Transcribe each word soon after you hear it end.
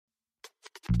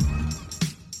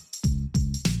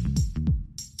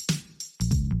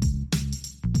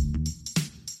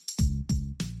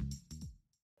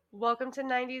Welcome to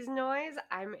 90s Noise.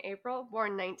 I'm April,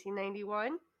 born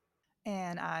 1991.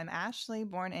 And I'm Ashley,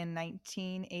 born in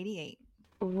 1988.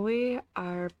 We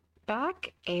are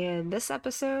back, and this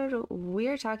episode we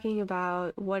are talking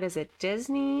about, what is it,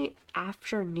 Disney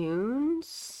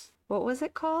Afternoons? What was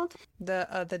it called?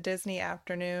 The Disney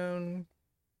Afternoon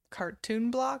cartoon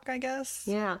block, I guess.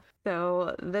 Yeah.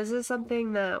 So this is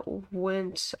something that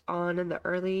went on in the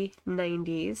early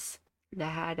 90s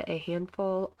that had a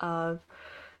handful of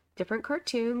different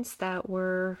cartoons that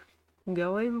were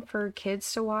going for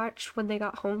kids to watch when they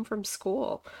got home from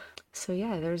school. So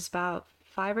yeah, there's about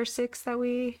 5 or 6 that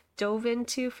we dove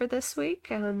into for this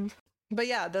week. But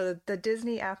yeah, the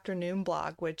Disney Afternoon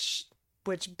block, which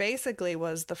basically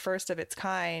was the first of its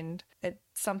kind. It's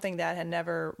something that had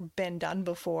never been done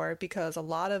before, because a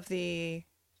lot of the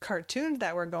cartoons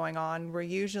that were going on were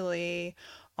usually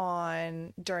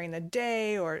on during the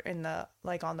day or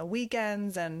on the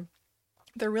weekends, and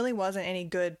there really wasn't any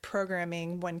good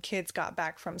programming when kids got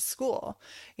back from school.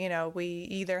 You know, we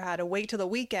either had to wait till the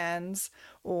weekends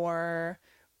or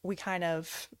we kind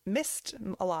of missed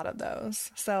a lot of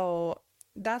those. So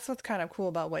that's what's kind of cool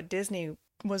about what Disney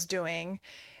was doing,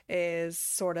 is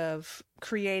sort of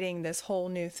creating this whole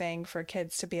new thing for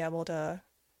kids to be able to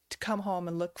come home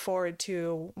and look forward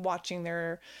to watching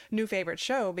their new favorite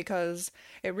show, because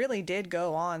it really did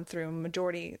go on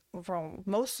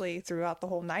mostly throughout the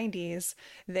whole 90s.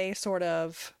 They sort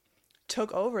of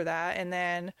took over that, and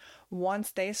then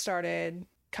once they started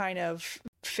kind of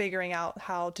figuring out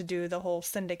how to do the whole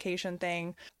syndication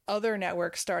thing, other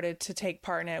networks started to take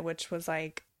part in it, which was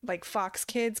like Fox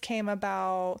Kids came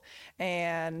about,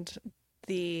 and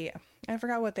I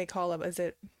forgot what they call it. Is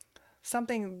it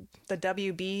something, the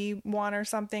WB one or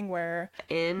something, where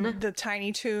the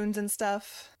Tiny Toons and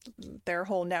stuff, their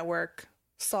whole network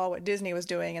saw what Disney was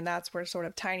doing, and that's where sort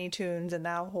of Tiny Toons and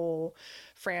that whole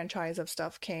franchise of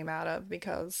stuff came out of,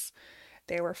 because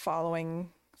they were following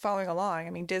along.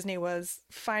 I mean, Disney was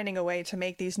finding a way to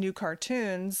make these new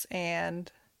cartoons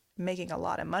and making a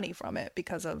lot of money from it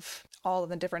because of all of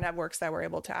the different networks that were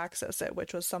able to access it,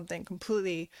 which was something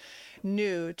completely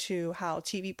new to how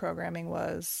TV programming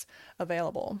was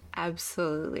available.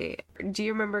 Absolutely. Do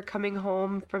you remember coming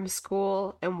home from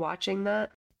school and watching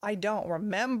that? I don't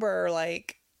remember,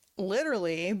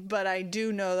 literally, but I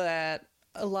do know that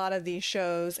a lot of these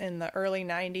shows in the early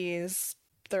 90s,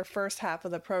 their first half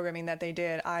of the programming that they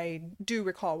did, I do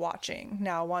recall watching.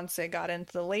 Now, once it got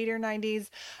into the later 90s,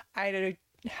 I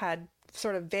had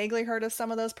sort of vaguely heard of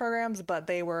some of those programs, but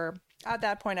they were, at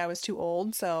that point I was too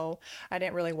old, so I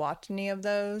didn't really watch any of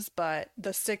those. But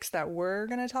the 6 that we're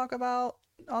going to talk about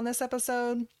on this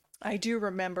episode, I do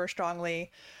remember strongly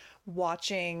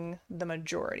watching the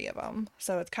majority of them.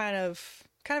 So it's kind of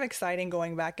exciting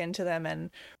going back into them and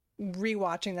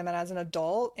rewatching them as an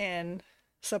adult. And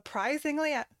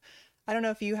surprisingly, I don't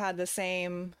know if you had the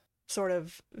same sort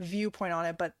of viewpoint on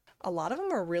it, but a lot of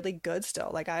them are really good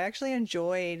still. I actually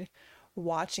enjoyed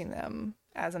watching them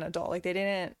as an adult. They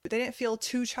didn't feel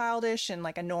too childish and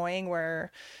annoying,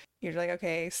 where you're like,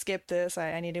 okay, skip this,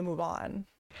 I need to move on.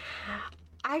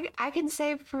 I can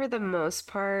say for the most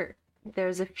part,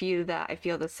 there's a few that I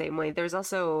feel the same way. There's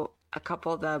also a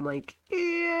couple that I'm like,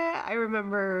 yeah, I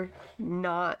remember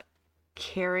not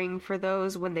caring for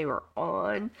those when they were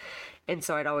on, and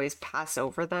so I'd always pass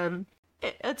over them.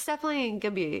 It's definitely going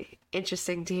to be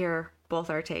interesting to hear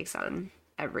both our takes on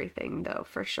everything, though,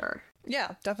 for sure.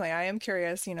 Yeah, definitely. I am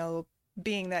curious,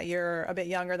 being that you're a bit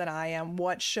younger than I am,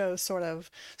 what shows sort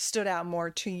of stood out more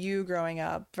to you growing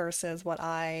up versus what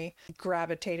I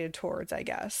gravitated towards, I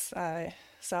guess.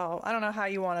 So I don't know how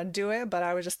you want to do it, but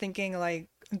I was just thinking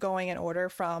going in order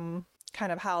from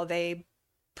kind of how they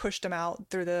pushed them out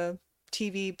through the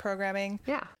TV programming.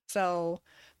 Yeah. So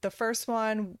the first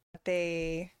one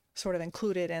they sort of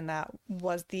included in that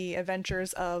was the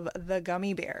Adventures of the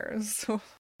Gummy Bears.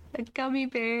 The Gummy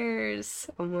Bears.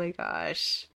 Oh my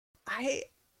gosh.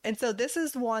 And so this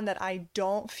is one that I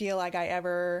don't feel like I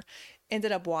ever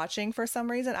ended up watching for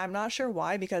some reason. I'm not sure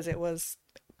why, because it was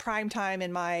prime time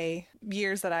in my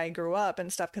years that I grew up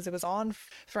and stuff, because it was on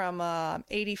from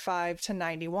 85 to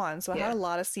 91. So it had a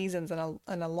lot of seasons and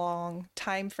a long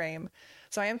time frame.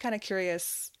 So I am kind of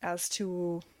curious as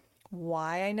to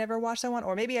why I never watched that one,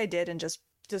 or maybe I did and just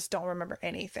don't remember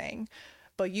anything.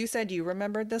 But you said you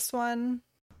remembered this one.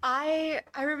 I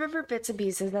remember bits and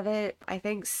pieces of it. I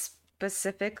think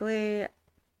specifically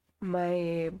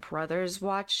my brothers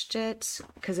watched it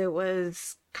because it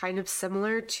was kind of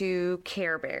similar to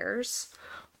Care Bears.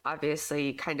 Obviously,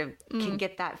 you kind of can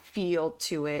get that feel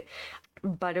to it.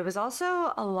 But it was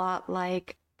also a lot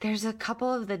like, there's a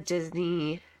couple of the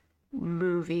Disney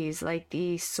movies, like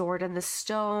the Sword and the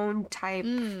Stone type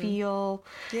feel.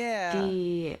 Yeah.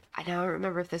 I don't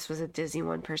remember if this was a Disney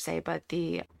one per se, but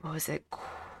what was it?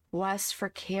 Quest for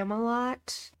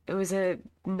Camelot. It was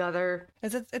another.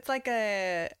 It's like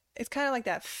it's kind of like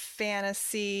that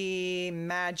fantasy,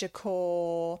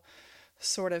 magical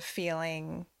sort of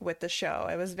feeling with the show.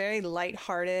 It was very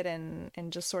lighthearted and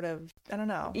just sort of, I don't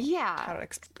know Yeah. how to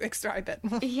describe it.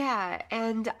 Yeah,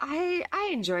 and I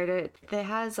enjoyed it. It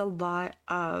has a lot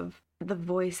of the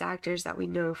voice actors that we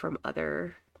know from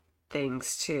other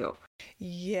things too.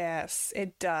 Yes,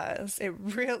 it does. It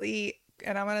really,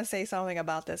 and I'm gonna say something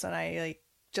about this, and I like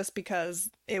just because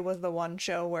it was the one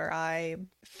show where I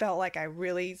felt like I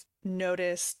really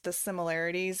noticed the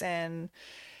similarities. And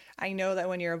I know that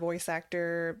when you're a voice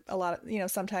actor, a lot of,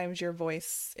 sometimes your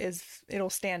voice it'll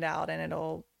stand out and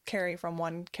it'll carry from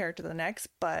one character to the next.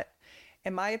 But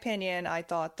in my opinion, I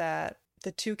thought that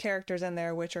the two characters in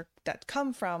there, that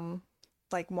come from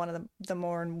like one of the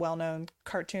more well-known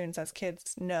cartoons as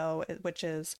kids know, which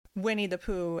is Winnie the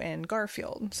Pooh and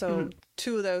Garfield. So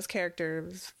two of those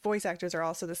characters, voice actors, are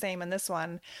also the same in this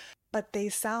one. But they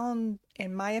sound,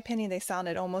 in my opinion, they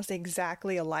sounded almost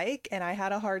exactly alike. And I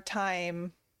had a hard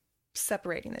time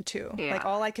separating the two. Yeah. Like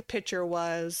all I could picture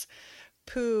was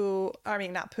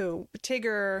not Pooh,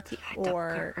 Tigger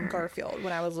or Garfield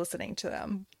when I was listening to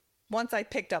them. Once I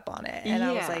picked up on it and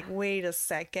I was like, wait a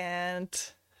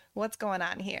second, what's going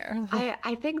on here?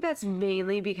 I think that's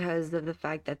mainly because of the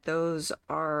fact that those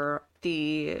are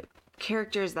the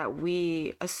characters that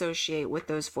we associate with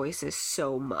those voices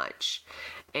so much.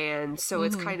 And so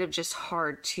it's kind of just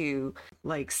hard to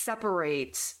like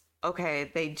separate,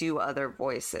 okay, they do other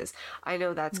voices. I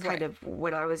know that's kind of,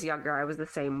 when I was younger, I was the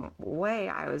same way.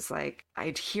 I was like,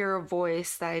 I'd hear a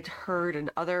voice that I'd heard in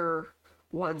other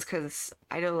ones, because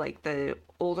I know like the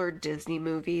older Disney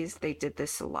movies, they did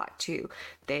this a lot too.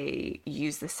 They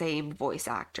use the same voice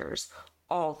actors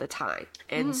all the time.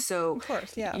 And so of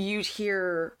course, yeah. You'd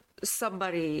hear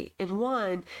somebody in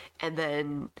one and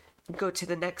then go to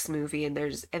the next movie and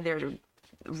they're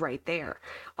right there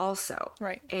also.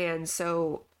 Right. And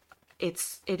so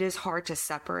it is hard to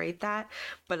separate that,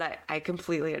 but I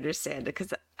completely understand it,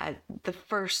 because the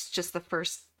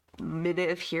first minute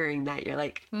of hearing that, you're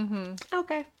like,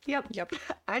 okay, yep,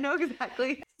 I know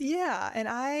exactly. Yeah, and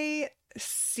I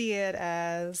see it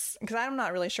as, because I'm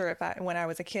not really sure if when I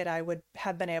was a kid, I would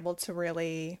have been able to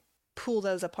really pull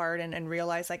those apart and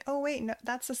realize like, oh wait, no,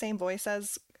 that's the same voice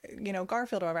as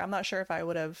Garfield or whatever. I'm not sure if I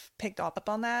would have picked up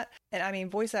on that. And I mean,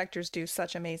 voice actors do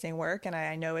such amazing work, and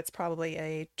I know it's probably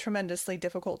a tremendously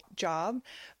difficult job,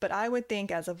 but I would think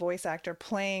as a voice actor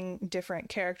playing different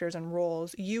characters and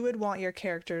roles, you would want your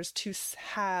characters to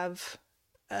have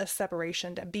a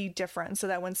separation, to be different, so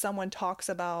that when someone talks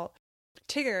about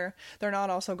Tigger, they're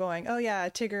not also going, oh yeah,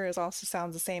 Tigger also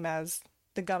sounds the same as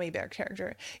the gummy bear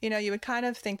character. You would kind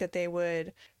of think that they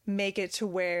would make it to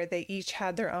where they each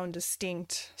had their own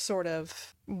distinct sort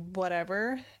of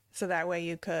whatever, so that way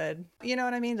you could, you know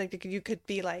what I mean? Like you could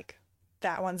be like,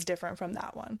 that one's different from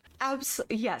that one.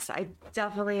 Absolutely. Yes, I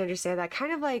definitely understand that.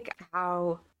 Kind of like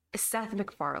how Seth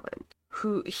MacFarlane,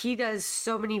 who he does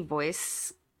so many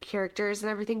voice characters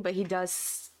and everything, but he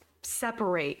does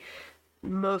separate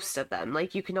most of them.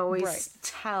 Like you can always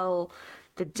tell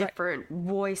the different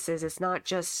voices. It's not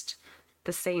just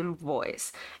the same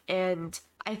voice. And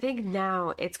I think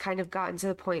now it's kind of gotten to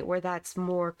the point where that's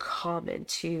more common,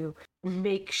 to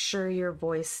make sure your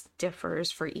voice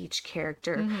differs for each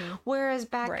character. Whereas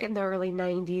back in the early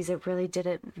 90s, it really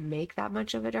didn't make that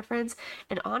much of a difference.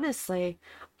 And honestly,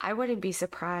 I wouldn't be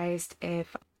surprised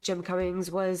if Jim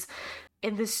Cummings was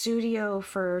in the studio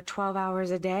for 12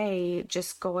 hours a day,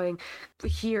 just going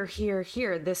here, here,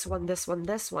 here, this one, this one,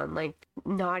 this one, like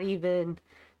not even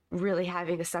really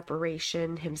having a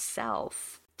separation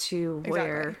himself, to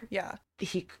where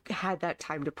he had that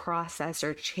time to process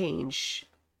or change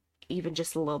even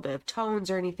just a little bit of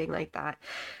tones or anything like that.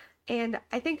 And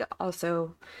I think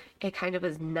also it kind of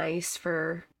is nice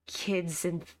for kids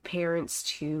and parents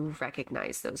to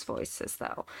recognize those voices,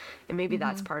 though. And maybe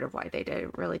that's part of why they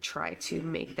didn't really try to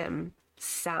make them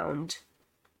sound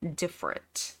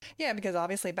different. Yeah, because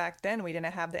obviously back then we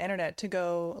didn't have the internet to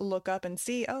go look up and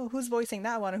see, oh, who's voicing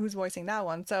that one or who's voicing that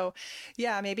one. So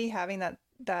yeah, maybe having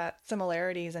that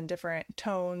similarities and different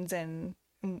tones and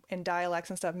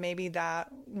dialects and stuff, maybe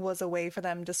that was a way for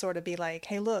them to sort of be like,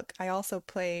 hey, look, I also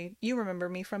you remember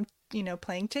me from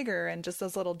playing Tigger, and just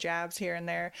those little jabs here and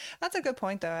there. That's a good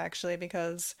point though, actually,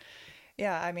 because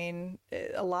Yeah, I mean,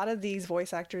 a lot of these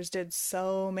voice actors did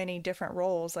so many different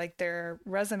roles. Like their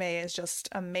resume is just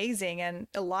amazing. And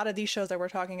a lot of these shows that we're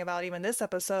talking about, even this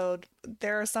episode,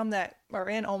 there are some that are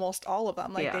in almost all of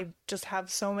them. Like Yeah. they just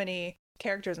have so many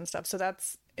characters and stuff. So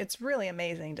it's really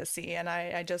amazing to see. And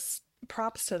I just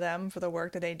props to them for the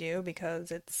work that they do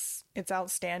because it's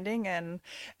outstanding, and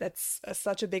that's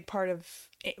such a big part of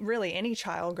really any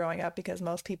child growing up because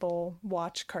most people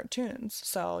watch cartoons.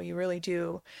 So you really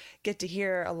do get to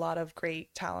hear a lot of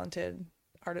great talented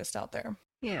artists out there.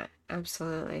 Yeah,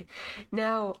 absolutely.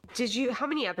 Now, how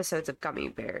many episodes of Gummy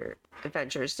Bear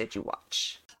Adventures did you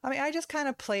watch? I mean, I just kind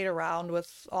of played around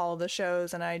with all the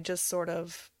shows, and I just sort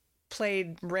of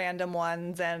played random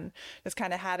ones and just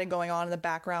kind of had it going on in the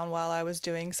background while I was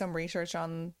doing some research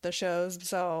on the shows.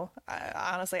 So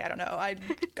honestly, I don't know.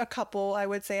 A couple, I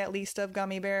would say at least, of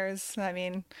Gummy Bears. I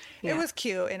mean, Yeah. it was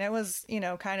cute, and it was,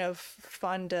 kind of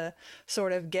fun to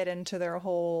sort of get into their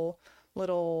whole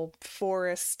little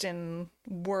forest and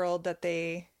world that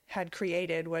they had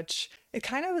created, which it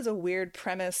kind of is a weird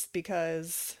premise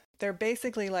because they're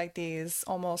basically like these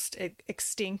almost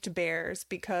extinct bears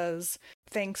because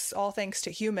all thanks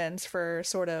to humans for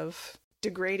sort of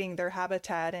degrading their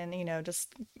habitat and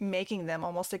just making them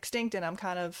almost extinct. And I'm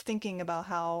kind of thinking about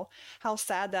how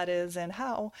sad that is, and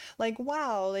how like,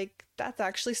 wow, like that's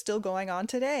actually still going on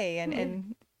today,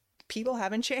 and people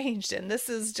haven't changed, and this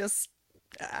is just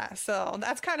so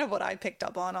that's kind of what I picked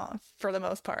up on for the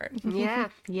most part. Yeah,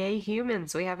 yay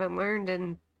humans. We haven't learned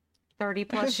in 30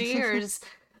 plus years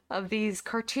of these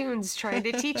cartoons trying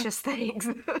to teach us things.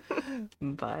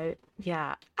 But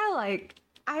yeah, I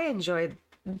enjoyed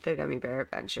the Gummy Bear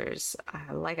Adventures.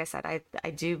 Like I said, I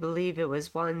do believe it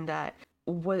was one that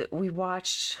we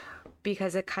watched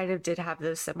because it kind of did have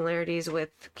those similarities with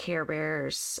Care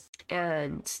Bears,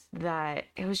 and that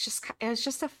it was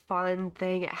just a fun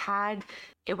thing.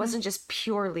 It wasn't just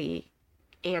purely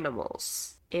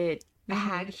animals. It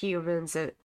had humans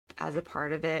as a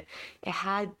part of it. It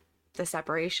had the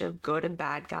separation of good and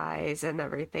bad guys and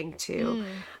everything too.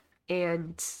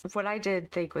 And what I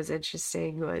did think was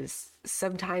interesting was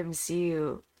sometimes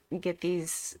you get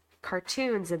these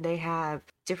cartoons and they have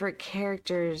different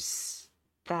characters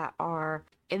that are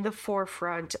in the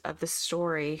forefront of the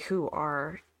story who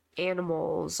are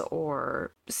animals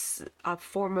or a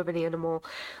form of an animal,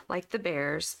 like the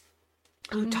bears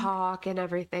who talk and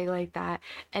everything like that.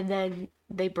 And then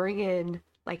they bring in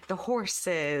like the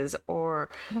horses or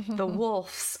the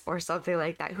wolves or something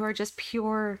like that, who are just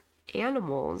pure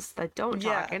animals that don't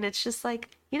talk. Yeah. And it's just like,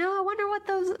 I wonder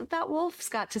what that wolf's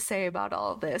got to say about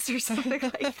all of this or something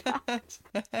like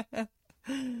that.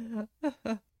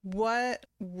 What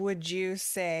would you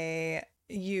say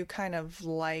you kind of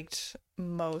liked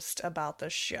most about the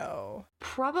show?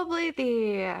 Probably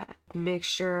the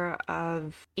mixture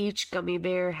of each gummy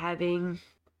bear having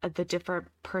the different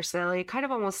personality, kind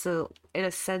of almost in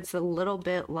a sense a little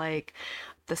bit like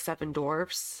the Seven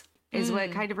Dwarfs is what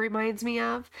it kind of reminds me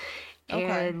of.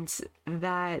 Okay. And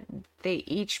that they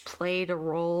each played a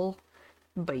role,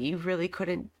 but you really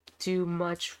couldn't do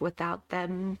much without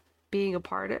them being a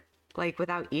part of, like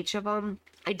without each of them.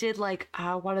 I did like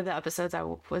one of the episodes I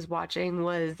was watching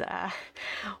was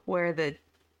where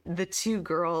the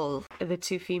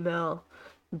two female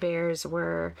bears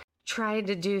were trying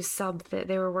to do something.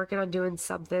 They were working on doing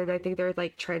something. I think they were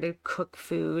like trying to cook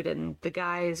food, and the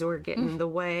guys were getting in the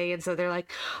way. And so they're like,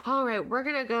 all right, we're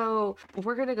gonna go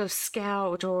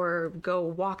scout or go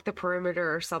walk the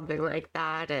perimeter or something like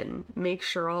that, and make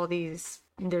sure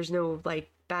there's no like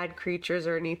bad creatures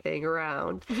or anything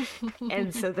around.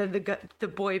 And so then the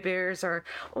boy bears are,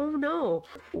 oh no,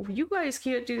 you guys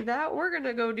can't do that, we're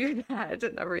gonna go do that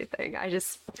and everything. I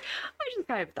just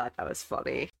kind of thought that was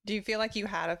funny. Do you feel like you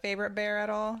had a favorite bear at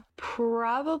all?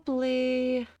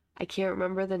 Probably. I can't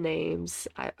remember the names.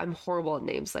 I'm horrible at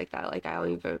names like that. Like I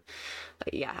don't even,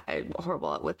 I'm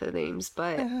horrible with the names.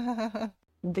 But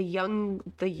the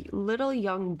little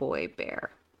young boy bear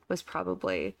was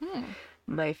probably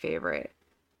my favorite.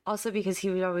 Also because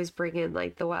he would always bring in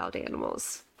like the wild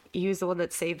animals. He was the one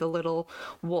that saved the little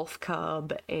wolf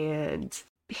cub and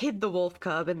hid the wolf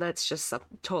cub, and that's just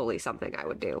totally something I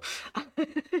would do.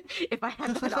 If I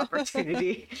had that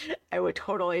opportunity, I would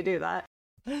totally do that.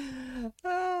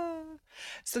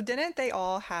 So didn't they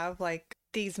all have like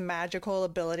these magical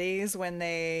abilities when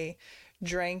they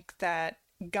drank that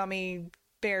gummy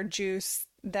bear juice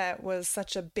that was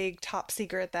such a big top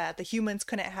secret that the humans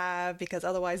couldn't have, because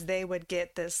otherwise they would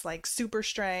get this like super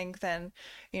strength and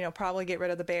probably get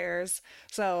rid of the bears?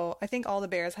 So I think all the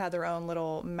bears had their own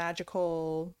little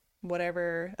magical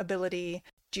whatever ability.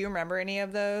 Do you remember any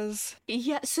of those?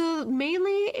 Yeah, so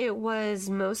mainly it was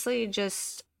mostly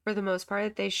just for the most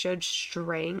part they showed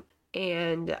strength,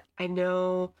 and I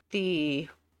know the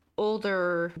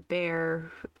older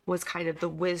bear was kind of the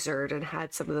wizard and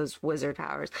had some of those wizard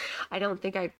powers. I don't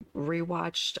think I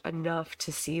rewatched enough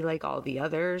to see like all the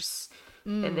others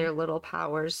and their little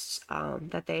powers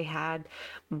that they had,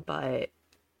 but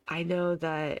I know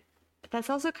that that's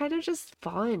also kind of just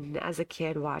fun as a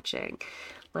kid watching.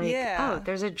 Like, Yeah. oh,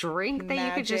 there's a drink that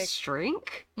you could Magic. just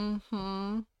drink?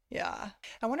 Yeah.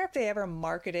 I wonder if they ever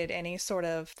marketed any sort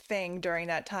of thing during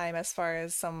that time as far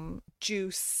as some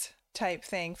juice type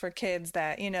thing for kids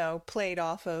that, played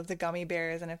off of the gummy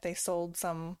bears, and if they sold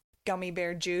some gummy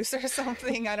bear juice or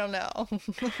something. I don't know.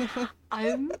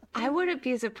 I wouldn't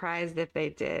be surprised if they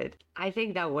did. I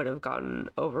think that would have gone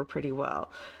over pretty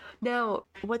well. Now,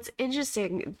 what's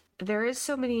interesting, there is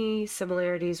so many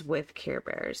similarities with Care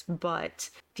Bears, but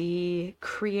the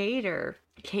creator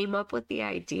came up with the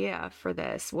idea for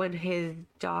this when his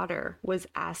daughter was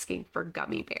asking for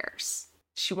gummy bears.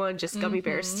 She wanted just gummy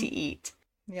bears to eat.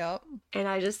 Yep. And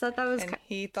I just thought that was And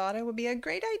he thought it would be a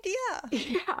great idea.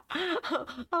 yeah.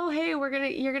 Oh, hey,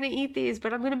 you're gonna eat these,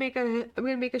 but I'm gonna make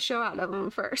a show out of them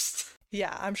first.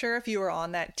 Yeah, I'm sure if you were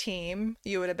on that team,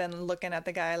 you would have been looking at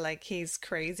the guy like he's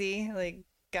crazy. Like,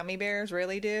 gummy bears,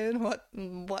 really, dude? What?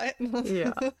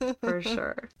 Yeah, for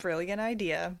sure. Brilliant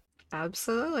idea.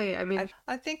 Absolutely. I mean,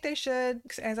 I think they should,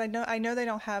 as I know they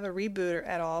don't have a reboot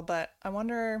at all, but I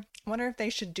wonder if they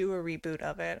should do a reboot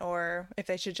of it, or if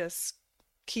they should just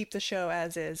keep the show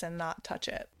as is and not touch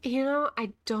it.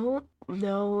 I don't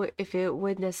know if it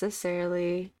would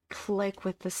necessarily click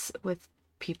with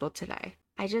people today.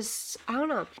 I don't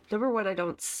know. Number one, I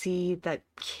don't see that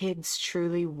kids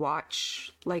truly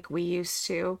watch like we used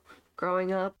to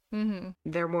growing up.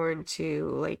 They're more into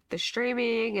like the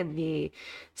streaming and the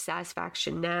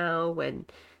satisfaction now and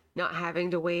not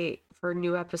having to wait for a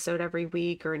new episode every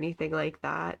week or anything like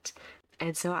that.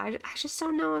 And so I just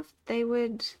don't know if they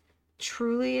would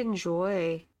truly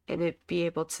enjoy and it be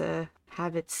able to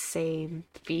have its same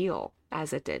feel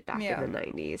as it did back in the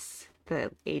 90s, the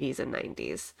 80s and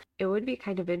 90s. It would be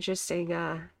kind of interesting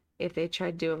if they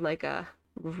tried doing like a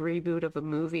reboot of a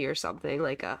movie or something,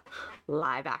 like a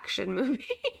live action movie.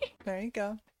 There you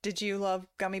go. Did you love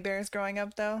gummy bears growing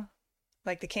up though?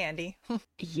 Like the candy?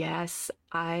 Yes,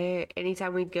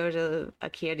 anytime we'd go to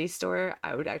a candy store,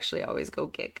 I would actually always go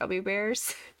get gummy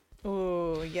bears.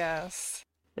 Ooh, yes.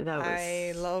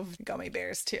 I love gummy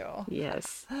bears too.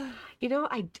 Yes. I'm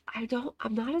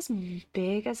not as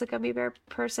big as a gummy bear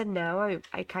person now.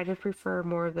 I kind of prefer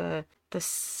more the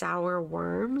sour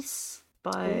worms,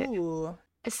 but Ooh.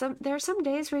 there are some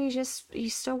days where you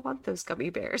still want those gummy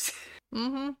bears.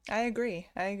 I agree.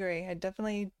 I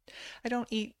don't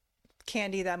eat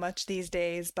candy that much these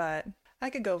days, but I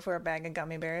could go for a bag of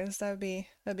gummy bears. That'd be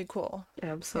cool.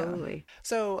 Absolutely. Yeah.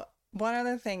 So one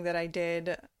other thing that I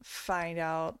did find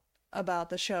out about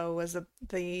the show was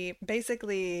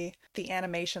basically the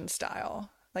animation style.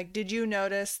 Like, did you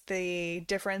notice the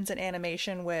difference in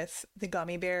animation with the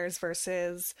gummy bears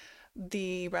versus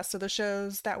the rest of the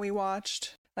shows that we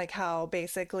watched? Like how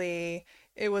basically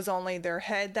it was only their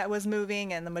head that was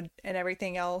moving and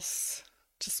everything else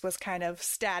just was kind of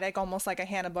static, almost like a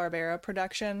Hanna-Barbera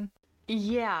production.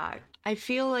 Yeah, I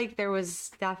feel like there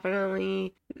was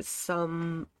definitely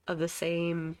some of the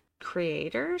same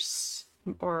creators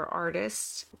or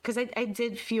artists, because I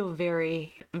did feel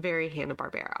very, very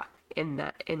Hanna-Barbera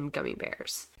in Gummy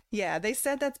Bears. Yeah, they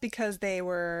said that's because they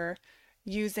were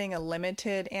using a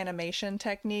limited animation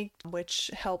technique,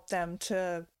 which helped them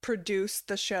to produce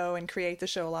the show and create the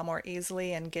show a lot more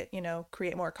easily and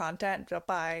create more content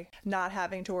by not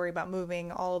having to worry about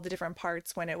moving all of the different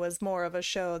parts when it was more of a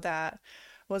show that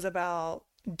was about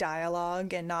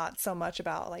dialogue and not so much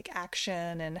about like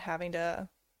action and having to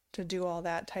do all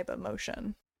that type of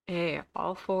motion. Hey,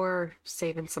 all for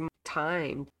saving some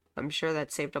time. I'm sure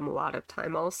that saved them a lot of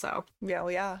time also. Yeah,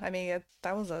 well, yeah. I mean,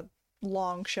 that was a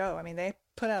long show. I mean, they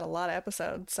put out a lot of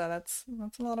episodes, so that's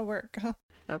a lot of work.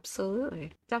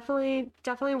 Absolutely.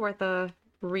 Definitely worth a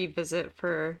revisit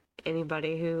for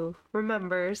anybody who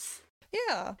remembers.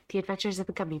 Yeah. The Adventures of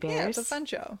the Gummy Bears. Yeah, it's a fun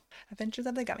show. Adventures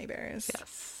of the Gummy Bears.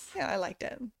 Yes. Yeah, I liked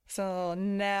it. So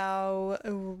now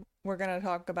we're going to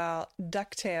talk about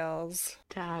DuckTales.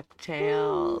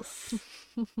 DuckTales.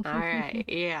 All right,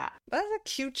 yeah. That's a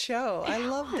cute show. I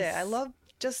loved it. I loved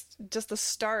just the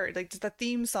start, like just the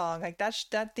theme song. Like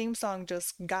that theme song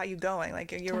just got you going.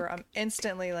 Like you were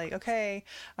instantly like, okay,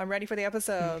 I'm ready for the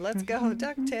episode. Let's go,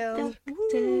 DuckTales.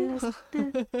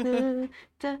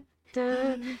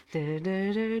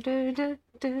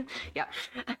 Yeah.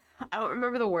 I don't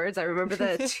remember the words. I remember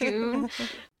the tune.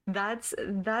 That's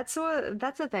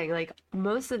the thing. Like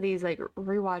most of these, like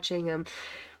rewatching them,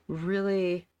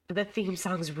 really the theme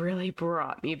songs really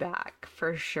brought me back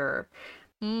for sure.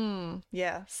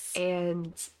 Yes.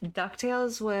 And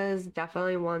DuckTales was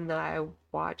definitely one that I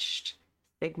watched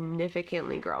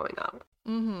significantly growing up.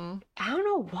 Mm-hmm. I don't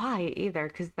know why either,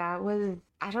 because that was,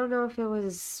 I don't know if it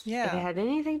was, if it had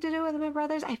anything to do with my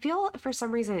brothers. I feel for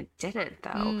some reason it didn't,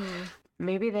 though.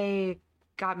 Maybe they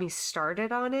got me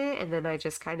started on it, and then I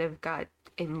just kind of got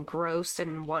engrossed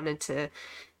and wanted to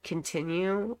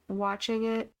continue watching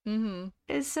it. And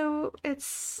so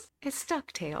it's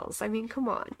DuckTales. I mean, come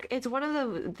on. It's one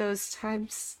of those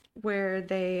times where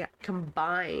they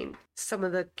combine some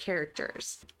of the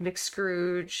characters,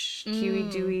 McScrooge, Huey,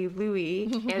 Dewey, Louie,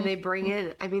 and they bring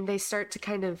in, I mean, they start to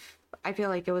kind of, I feel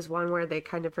like it was one where they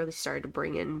kind of really started to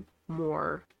bring in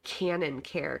more canon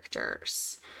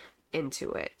characters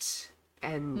into it.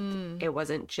 And it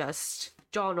wasn't just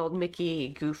Donald, Mickey,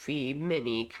 Goofy,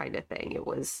 Minnie kind of thing. It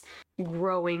was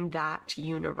growing that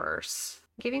universe,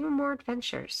 giving them more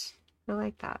adventures. I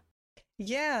like that.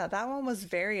 Yeah, that one was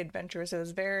very adventurous. It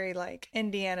was very like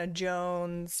Indiana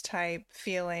Jones type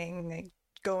feeling, like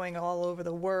going all over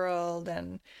the world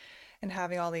and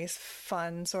having all these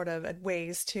fun sort of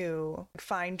ways to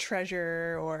find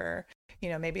treasure, or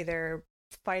maybe they're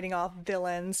fighting off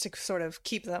villains to sort of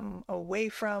keep them away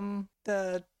from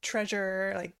the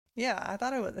treasure. Like, yeah, I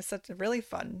thought it was such a really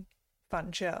fun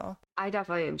show. I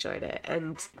definitely enjoyed it.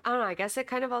 And I don't know, I guess it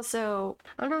kind of also,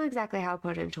 I don't know exactly how to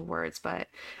put it into words, but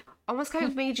almost kind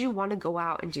of made you want to go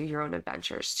out and do your own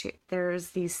adventures too.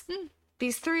 There's these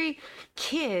three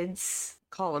kids,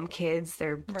 call them kids,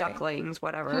 they're ducklings,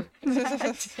 whatever,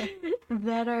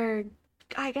 that are,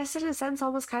 I guess in a sense,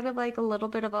 almost kind of like a little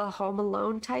bit of a Home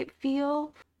Alone type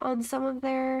feel on some of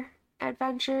their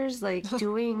adventures, like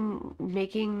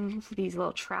making these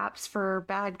little traps for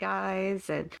bad guys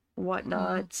and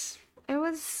whatnot. It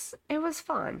was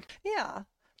fun. Yeah,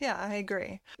 I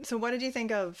agree. So what did you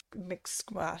think of what's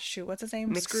his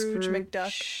name? Scrooge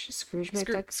McDuck. Scrooge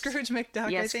McDuck. Scrooge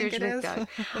McDuck, yeah, I think Scrooge it McDuck.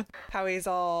 is. How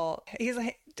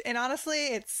and honestly,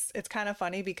 it's kind of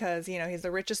funny because, he's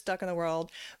the richest duck in the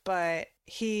world, but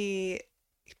he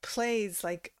plays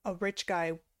like a rich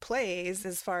guy plays,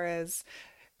 as far as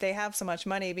they have so much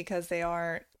money because they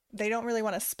don't really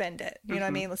want to spend it. You know what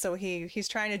I mean? So he's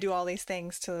trying to do all these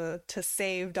things to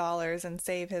save dollars and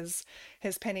save his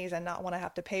pennies and not want to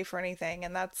have to pay for anything.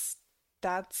 And that's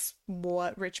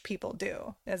what rich people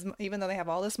do. Even though they have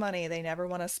all this money, they never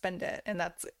want to spend it. And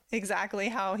that's exactly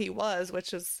how he was,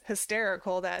 which is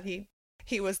hysterical that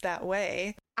he was that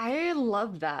way. I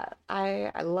love that. I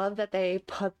love that they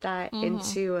put that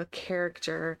into a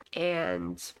character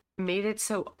and made it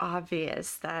so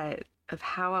obvious of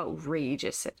how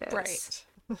outrageous it is. Right.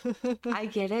 I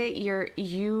get it.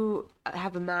 You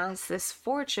have amassed this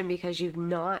fortune because you're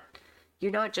not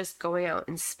just going out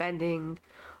and spending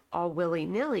all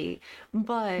willy-nilly,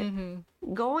 but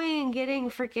going and getting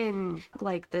freaking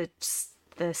like the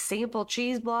sample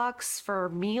cheese blocks for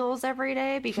meals every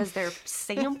day because they're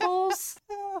samples.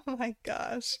 Oh my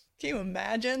gosh. Can you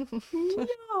imagine?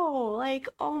 No, like,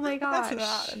 oh my gosh.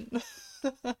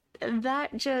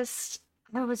 That just,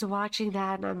 I was watching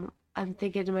that and I'm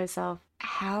thinking to myself,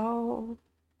 how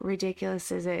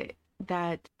ridiculous is it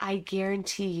that I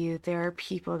guarantee you there are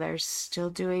people that are still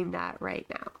doing that right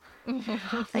now.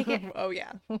 Oh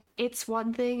yeah. It's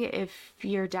one thing if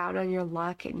you're down on your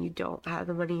luck and you don't have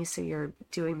the money, so you're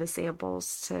doing the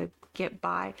samples to get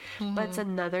by. But it's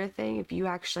another thing if you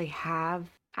actually have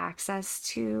access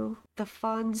to the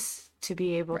funds to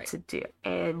be able to do,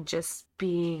 and just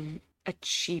being a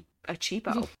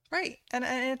cheapo. Right. And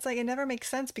it's like, it never makes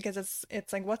sense because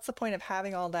it's like, what's the point of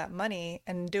having all that money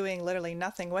and doing literally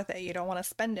nothing with it? You don't want to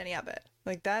spend any of it.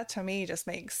 Like, that to me just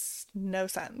makes no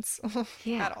sense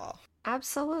at all.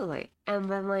 Absolutely. And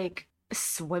then like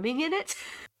swimming in it.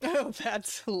 Oh,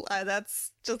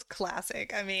 that's just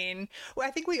classic. I mean,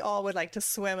 I think we all would like to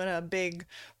swim in a big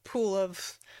pool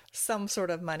of some sort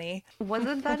of money.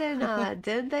 Wasn't that in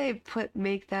did they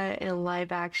make that in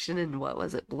live action in, what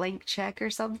was it, Blank Check or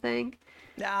something?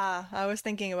 Ah, I was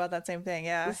thinking about that same thing.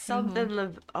 Yeah.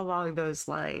 Something along those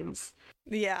lines.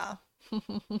 Yeah.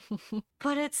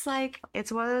 But it's like,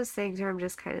 it's one of those things where I'm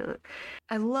just kind of,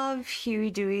 I love Huey,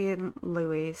 Dewey, and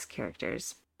Louie's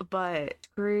characters, but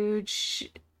Scrooge,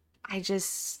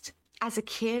 as a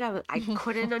kid, I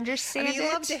couldn't understand it.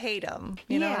 You love to hate him.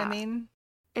 You know what I mean?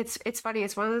 It's funny.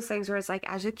 It's one of those things where it's like,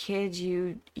 as a kid,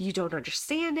 you don't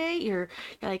understand it. You're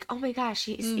like, oh my gosh,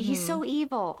 he's so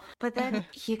evil. But then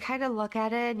you kind of look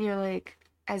at it and you're like,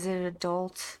 as an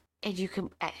adult, And you can,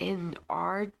 in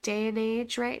our day and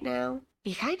age right now,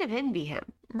 you kind of envy him.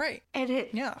 Right. And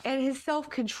his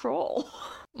self-control.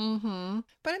 Mm-hmm.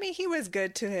 But I mean, he was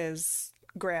good to his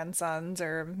grandsons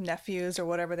or nephews or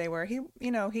whatever they were. He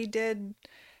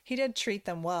did treat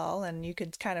them well, and you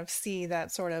could kind of see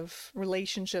that sort of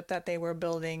relationship that they were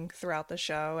building throughout the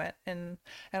show, and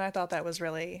I thought that was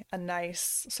really a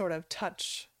nice sort of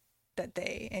touch that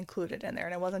they included in there,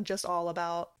 and it wasn't just all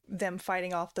about them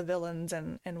fighting off the villains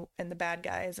and the bad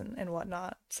guys and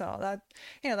whatnot. So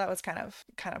that was kind of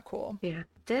cool. Yeah.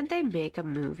 Didn't they make a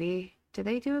movie? Did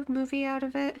they do a movie out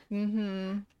of it?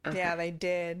 Mm-hmm. Okay. Yeah, they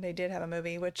did. They did have a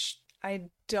movie, which I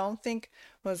don't think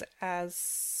was as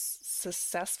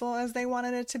successful as they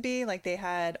wanted it to be. Like, they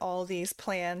had all these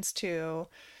plans to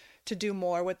do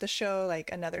more with the show,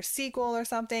 like another sequel or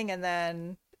something, and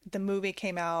then the movie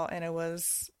came out and it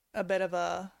was a bit of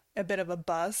a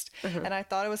bust. And I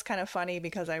thought it was kind of funny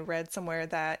because I read somewhere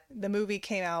that the movie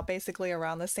came out basically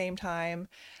around the same time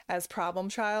as Problem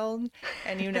Child,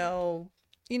 and you know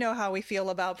how we feel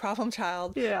about Problem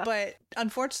Child. Yeah. But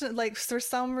unfortunately, like, for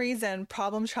some reason,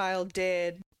 Problem Child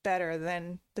did better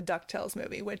than the DuckTales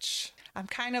movie, which I'm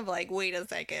kind of like, wait a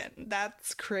second,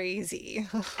 that's crazy.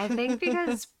 I think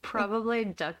because probably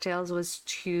DuckTales was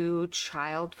too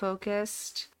child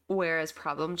focused, whereas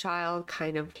Problem Child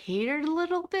kind of catered a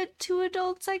little bit to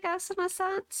adults, I guess, in a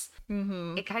sense.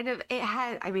 Mm-hmm. It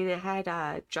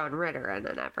had John Ritter in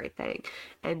and everything,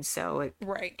 and so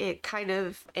it kind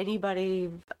of, anybody,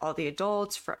 all the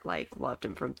adults loved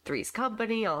him from Three's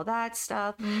Company, all that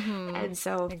stuff. Mm-hmm. And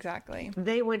so exactly,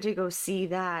 they went to go see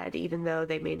that, even though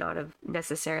they may not have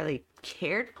necessarily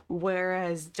cared,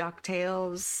 whereas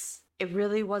DuckTales, it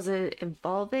really wasn't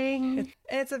involving.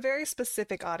 It's a very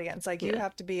specific audience. Like, you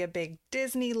have to be a big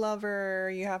Disney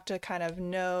lover. You have to kind of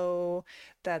know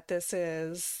that this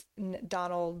is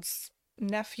Donald's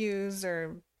nephews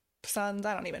or sons.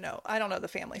 I don't even know. I don't know the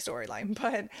family storyline,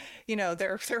 but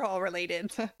they're all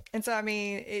related. And so, I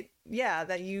mean,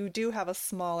 that you do have a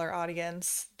smaller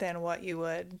audience than what you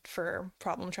would for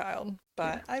Problem Child.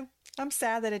 But I'm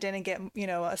sad that it didn't get,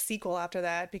 a sequel after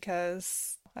that,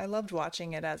 because I loved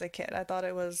watching it as a kid. I thought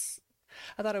it was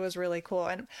really cool.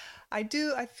 And I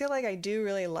feel like I do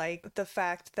really like the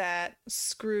fact that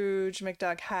Scrooge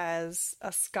McDuck has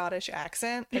a Scottish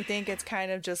accent. I think it's kind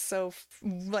of just so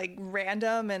like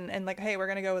random and like, hey, we're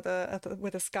going to go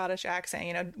with a Scottish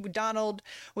accent. Donald,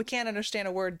 we can't understand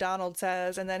a word Donald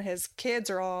says, and then his kids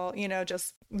are all,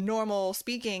 just normal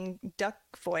speaking duck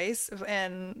voice,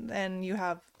 and you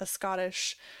have a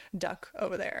Scottish duck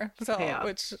over there. So,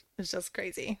 which is just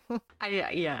crazy.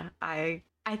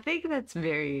 I think that's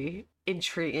very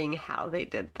intriguing how they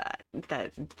did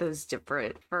that those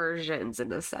different versions,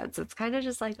 in a sense. It's kind of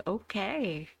just like,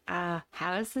 okay, how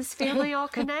does this family all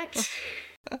connect?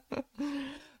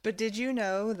 But did you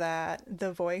know that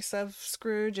the voice of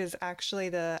Scrooge is actually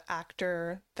the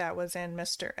actor that was in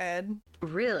Mr. Ed?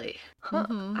 Really? Huh.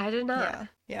 Mm-hmm. I did not.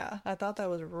 Yeah, I thought that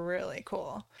was really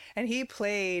cool. And he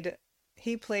played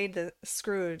the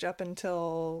Scrooge up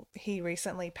until he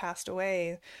recently passed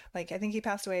away. Like, I think he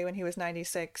passed away when he was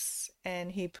 96,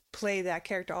 and he played that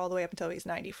character all the way up until he's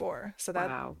 94. So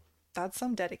that's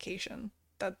some dedication.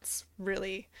 That's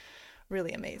really,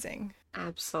 really amazing.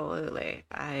 Absolutely.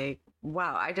 I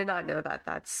did not know that.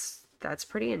 That's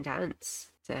pretty intense.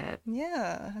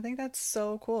 Yeah, I think that's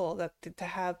so cool that to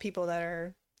have people that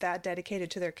are that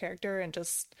dedicated to their character and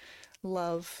just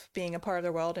love being a part of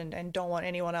their world and don't want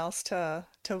anyone else to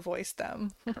voice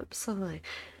them. Absolutely.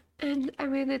 And I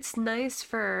mean, it's nice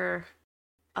for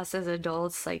us as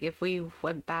adults, like if we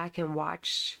went back and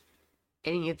watched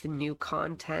any of the new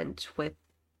content with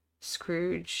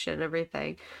Scrooge and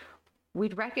everything,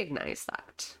 we'd recognize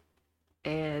that.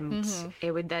 And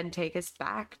it would then take us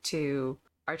back to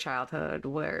our childhood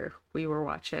where we were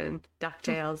watching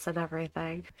DuckTales and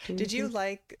everything. Did you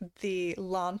like the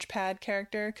Launchpad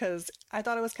character? Because I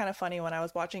thought it was kind of funny when I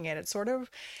was watching it.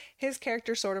 His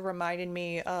character sort of reminded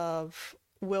me of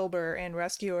Wilbur in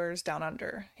Rescuers Down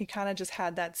Under. He kind of just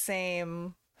had that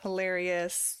same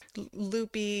hilarious,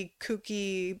 loopy,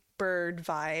 kooky bird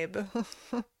vibe.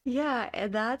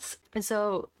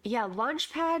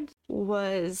 Launchpad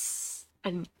was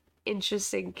an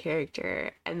interesting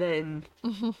character, and then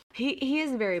he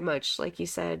is very much, like you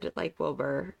said, like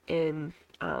Wilbur in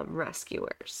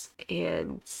Rescuers,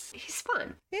 and he's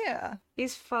fun. Yeah,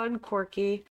 he's fun,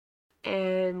 quirky,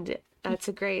 and that's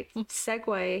a great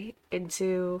segue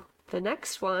into the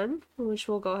next one, which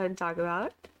we'll go ahead and talk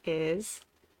about, is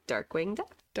Darkwing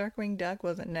Duck. Darkwing Duck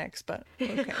wasn't next, but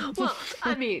okay. Well,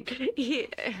 I mean,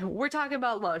 we're talking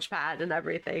about Launchpad and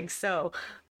everything, so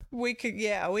We could,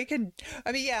 yeah, we could.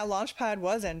 I mean, yeah, Launchpad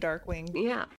was in Darkwing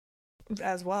Yeah.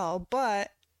 as well,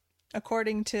 but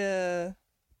according to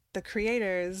the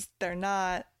creators, they're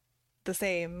not the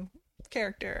same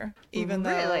character, even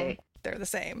though Really? they're the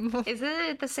same. Isn't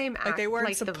it the same Like they weren't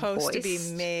like the supposed to be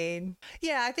voice? made.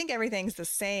 Yeah, I think everything's the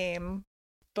same,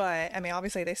 but I mean,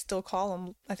 obviously they still call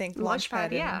them, I think, Launchpad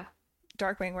Launchpad, yeah. and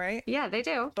Darkwing, right? Yeah, they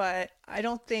do. But I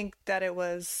don't think that it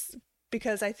was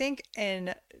because I think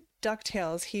in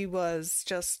DuckTales he was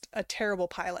just a terrible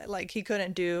pilot. Like he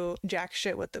couldn't do jack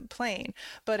shit with the plane.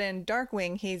 But in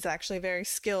Darkwing he's actually a very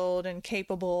skilled and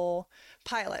capable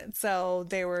pilot. So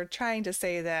they were trying to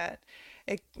say that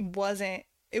it wasn't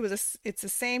it's the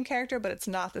same character but it's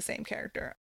not the same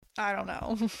character. I don't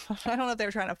know. I don't know if they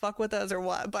were trying to fuck with us or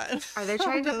what, but Are they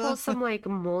trying to pull some like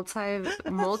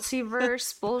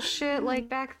multiverse bullshit like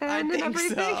back I then and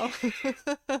think everything?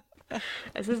 so.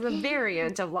 This is a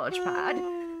variant of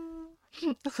Launchpad.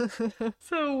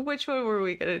 So which one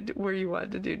were you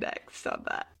wanted to do next on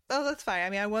that? Oh, that's fine. I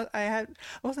mean, I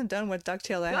wasn't done with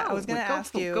DuckTales. I was gonna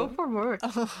ask you. Go for more.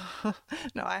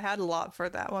 No, I had a lot for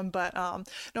that one, but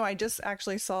no, I just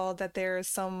actually saw that there's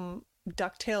some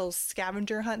DuckTales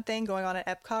scavenger hunt thing going on at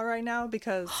Epcot right now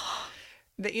because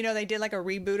they did like a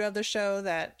reboot of the show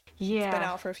that Yeah. it's been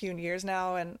out for a few years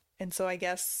now, and so I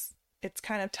guess it's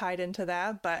kind of tied into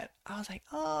that. But I was like,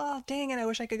 oh dang it, I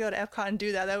wish I could go to Epcot and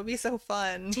do that. That would be so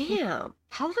fun. Damn.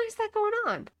 How long is that going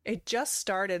on? It just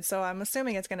started, so I'm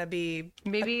assuming it's gonna be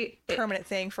Maybe permanent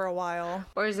thing for a while.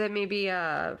 or is it maybe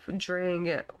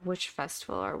during which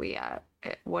festival are we at?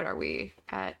 What are we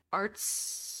at?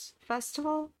 Arts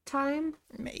festival time?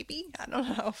 Maybe, I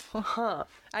don't know. Huh.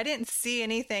 I didn't see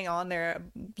anything on there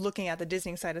looking at the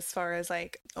Disney site as far as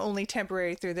like only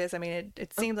temporary through this. I mean,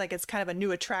 it seems like it's kind of a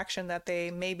new attraction that they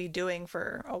may be doing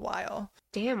for a while.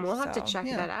 Damn, we'll have to So, check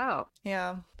yeah. that out.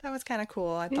 Yeah, that was kind of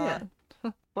cool, I Yeah. thought.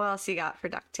 What else you got for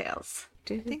DuckTales?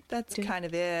 I think that's kind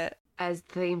of it. As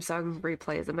the theme song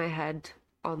replays in my head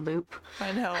on loop.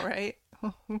 I know, right?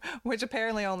 Which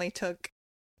apparently only took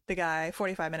the guy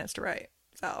 45 minutes to write.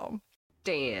 So,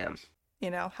 Damn. you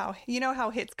know how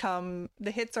hits come.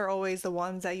 The hits are always the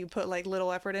ones that you put like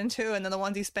little effort into, and then the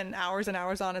ones you spend hours and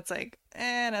hours on, it's like,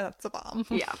 no, that's a bomb.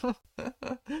 Yeah.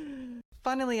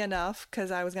 Funnily enough,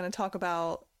 because I was going to talk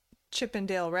about Chip and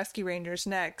Dale Rescue Rangers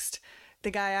next,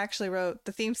 the guy actually wrote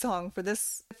the theme song for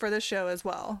this show as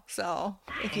well. So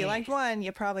if you liked one,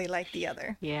 you probably liked the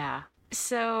other. Yeah.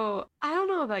 So I don't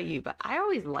know about you, but I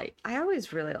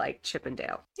always really liked Chip and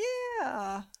Dale.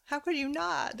 Yeah, how could you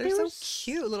not? They're They so were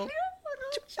cute, little.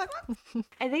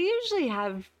 And they usually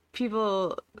have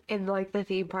people in like the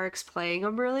theme parks playing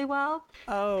them really well.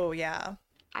 Oh yeah,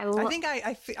 I I think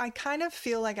I kind of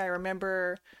feel like I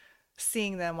remember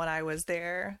seeing them when I was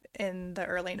there in the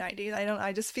early 90s.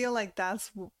 I just feel like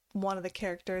that's one of the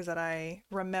characters that I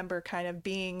remember kind of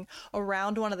being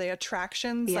around one of the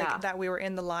attractions Yeah. like that we were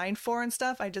in the line for and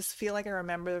stuff. I just feel like I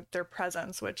remember their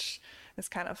presence, which is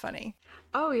kind of funny.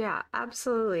 Oh yeah,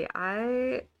 absolutely.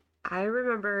 I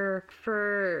remember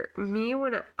for me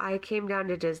when I came down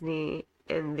to Disney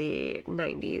in the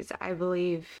 90s, I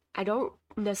believe I don't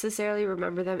necessarily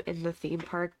remember them in the theme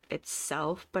park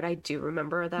itself, but I do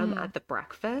remember them at the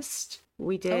breakfast.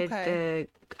 We did Okay.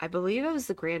 I believe it was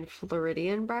the Grand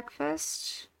Floridian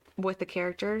breakfast with the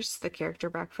character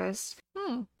breakfast.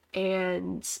 Hmm.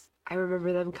 And I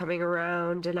remember them coming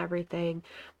around and everything,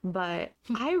 but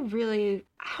I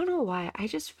don't know why, I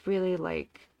just really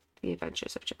like The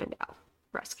Adventures of Chip and Dale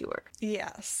Rescuer.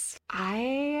 Yes.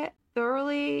 I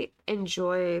thoroughly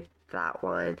enjoy that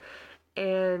one.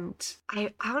 And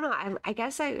I don't know, I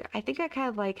guess I think I kind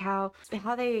of like how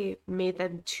they made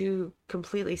them two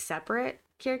completely separate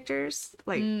characters,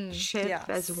 like Chip yes.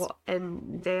 as well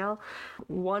and Dale.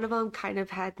 One of them kind of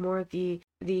had more of the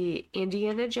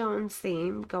Indiana Jones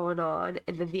theme going on,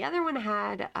 and then the other one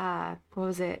had what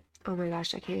was it? Oh my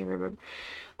gosh, I can't even remember.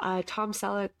 Tom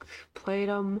Selleck played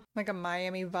him. Like a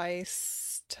Miami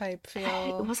Vice type It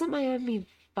feel. wasn't Miami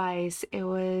Vice, it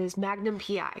was Magnum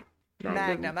PI.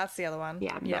 Magnum, that's the other one.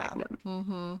 Yeah, Magnum.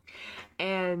 Mm-hmm.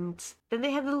 And then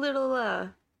they had the little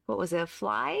what was it, a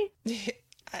fly?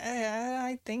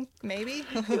 I think maybe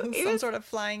some was- sort of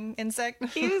flying insect.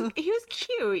 He was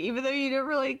cute, even though you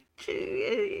never like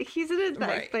he's an insect,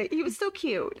 Right. but he was still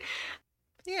cute.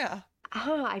 Yeah.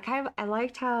 I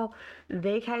liked how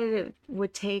they kind of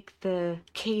would take the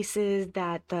cases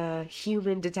that the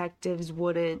human detectives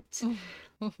wouldn't.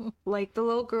 Like the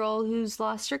little girl who's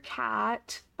lost her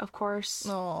cat, of course.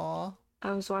 Aw.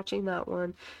 I was watching that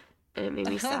one and it made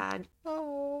me sad.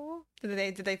 Oh.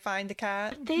 Did they find the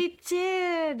cat? They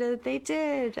did. They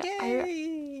did.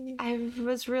 Yay! I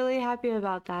was really happy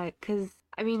about that because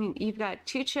I mean, you've got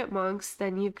two chipmunks,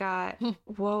 then you've got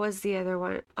what was the other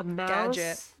one? A mouse.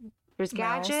 Gadget. There's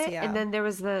Mouse, Gadget, yeah. and then there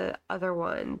was the other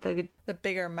one, The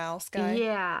bigger mouse guy.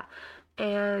 yeah,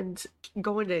 and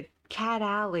going to Cat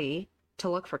Alley to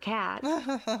look for Cat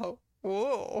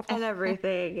Whoa. and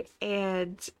everything,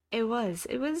 and it was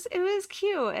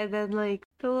cute, and then like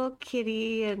the little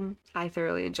kitty, and I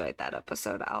thoroughly enjoyed that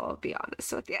episode. I'll be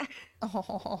honest with you.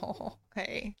 Oh,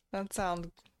 hey, that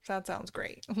sounds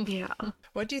great. Yeah.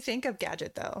 What do you think of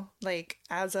Gadget though? Like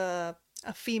as a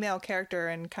female character,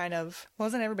 and kind of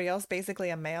wasn't everybody else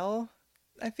basically a male?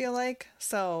 I feel like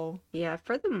so. Yeah,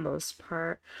 for the most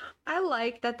part, I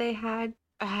like that they had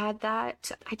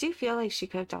that. I do feel like she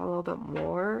could have done a little bit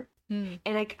more. Hmm.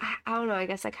 And I don't know, I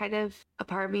guess I kind of, a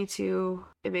part of me too,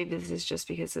 and maybe this is just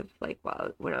because of like,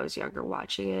 well, when I was younger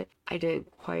watching it, I didn't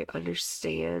quite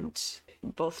understand.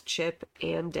 Both Chip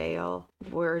and Dale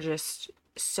were just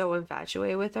so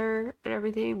infatuated with her and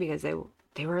everything because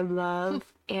they were in love.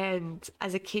 And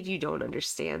as a kid, you don't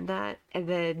understand that. And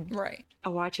then Right.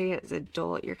 watching it as an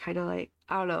adult, you're kind of like,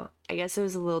 I don't know. I guess it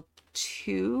was a little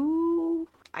too.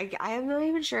 I am not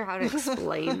even sure how to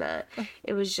explain that.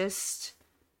 It was just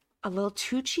a little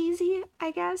too cheesy,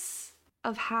 I guess,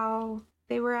 of how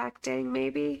they were acting,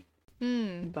 maybe.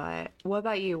 Hmm. But what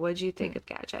about you? What did you think of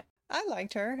Gadget? I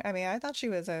liked her. I mean, I thought she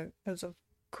was a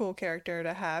cool character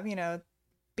to have. You know,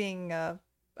 being a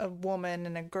woman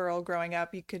and a girl growing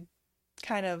up, you could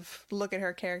kind of look at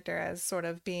her character as sort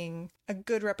of being a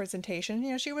good representation.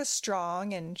 You know, she was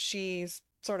strong and she's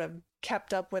sort of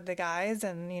kept up with the guys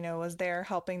and, you know, was there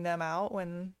helping them out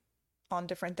when on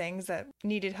different things that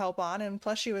needed help on. And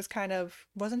plus she was kind of,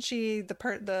 wasn't she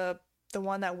the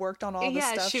one that worked on all the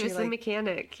Yeah, stuff? she was the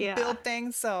mechanic. Yeah. build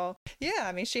things. So yeah,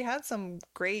 I mean, she had some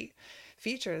great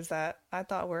features that I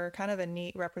thought were kind of a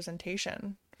neat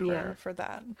representation for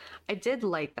that. I did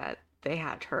like that they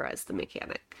had her as the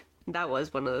mechanic. That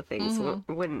was one of the things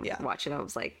when watching, I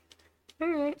was like,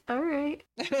 all right.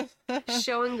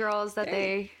 Showing girls that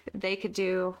they could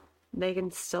do, they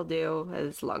can still do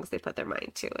as long as they put their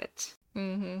mind to it.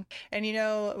 Mm-hmm. And you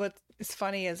know what's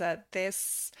funny is that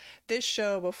this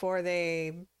show, before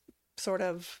they sort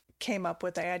of came up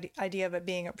with the idea of it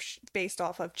being based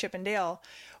off of Chip and Dale,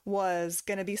 was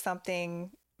going to be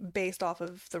something based off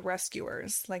of the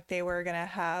Rescuers. Like they were going to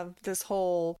have this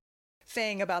whole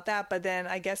thing about that, but then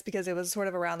I guess because it was sort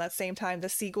of around that same time the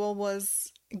sequel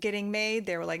was getting made,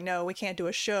 they were like, no, we can't do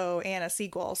a show and a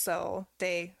sequel, so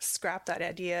they scrapped that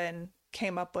idea and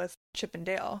came up with Chip and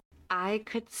Dale. I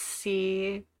could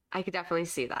definitely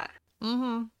see that.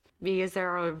 Mm-hmm. Because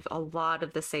there are a lot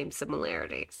of the same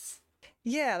similarities.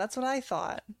 Yeah, that's what I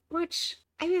thought. Which,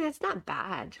 I mean, it's not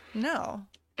bad. No.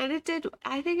 And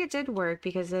I think it did work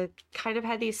because it kind of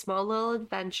had these small little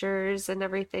adventures and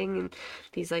everything, and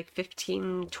these like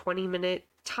 15, 20-minute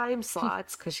time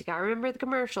slots, because you gotta remember the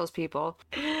commercials, people.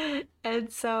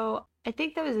 And so I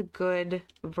think that was a good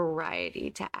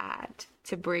variety to add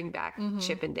to bring back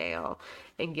Chip and Dale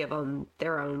and give them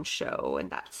their own show in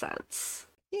that sense.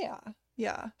 Yeah.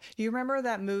 Do you remember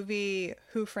that movie,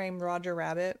 Who Framed Roger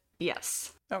Rabbit?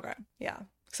 Yes. Okay. Yeah.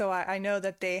 So I know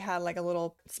that they had like a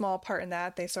little small part in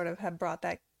that. They sort of have brought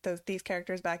these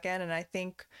characters back in, and I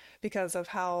think because of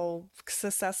how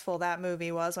successful that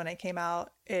movie was when it came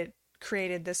out, it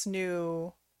created this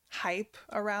new hype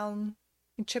around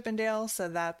Chip and Dale. So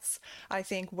that's, I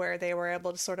think, where they were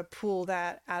able to sort of pull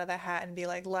that out of the hat and be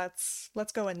like, let's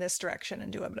go in this direction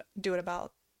and do it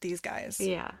about these guys.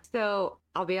 Yeah. So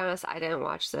I'll be honest, I didn't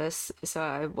watch this, so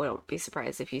I won't be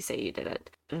surprised if you say you didn't.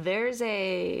 There's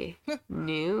a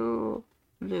new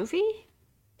movie?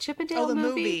 Chip and Dale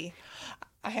movie.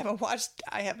 I have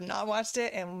not watched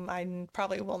it, and I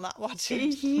probably will not watch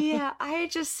it. Yeah, I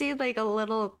had just seen like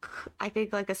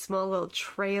a small little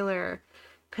trailer,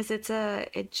 because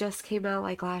it just came out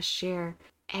like last year.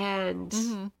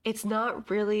 And it's not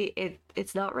really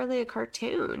a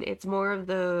cartoon. It's more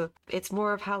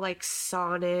of how like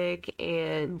Sonic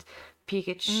and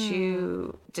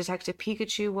Pikachu, Detective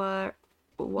Pikachu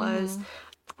was,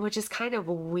 which is kind of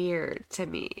weird to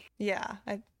me. Yeah,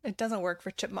 it doesn't work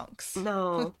for chipmunks.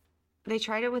 No, they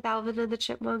tried it with Alvin and the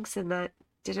Chipmunks, and that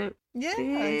didn't. Yeah,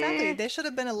 exactly. There should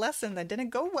have been a lesson that didn't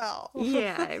go well.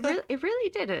 Yeah, it really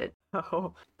didn't.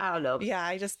 Oh, I don't know. Yeah,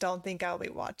 I just don't think I'll be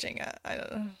watching it. I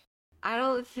don't know.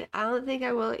 I don't think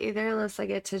I will either, unless I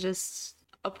get to just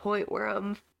a point where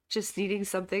I'm just needing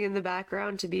something in the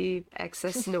background to be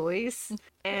excess noise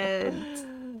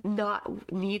and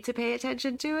not need to pay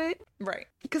attention to it. Right.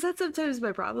 Because that's sometimes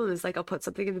my problem, is like I'll put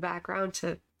something in the background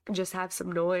to just have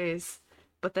some noise,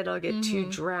 but then I'll get too Mm-hmm.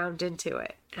 drowned into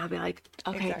it. And I'll be like,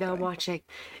 okay, now I'm Exactly. watching.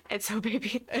 And so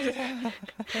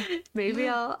maybe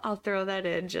I'll throw that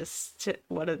in just to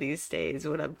one of these days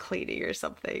when I'm cleaning or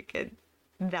something. And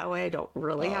that way I don't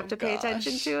really Oh have to pay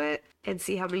attention gosh. to it and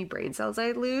see how many brain cells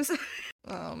I lose.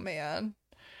 Oh man.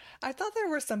 I thought there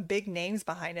were some big names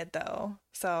behind it though.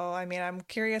 So, I mean, I'm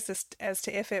curious as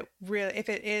to if it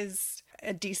is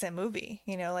a decent movie,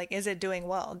 like is it doing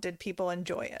well? Did people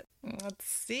enjoy it? Let's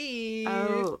see.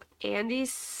 Oh, Andy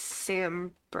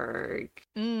Samberg.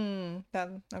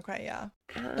 Okay, yeah.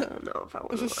 I don't know if I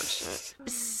want to watch it.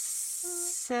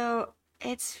 So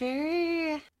it's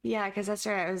very, yeah, because that's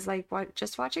right. I was like,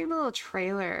 just watching the little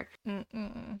trailer.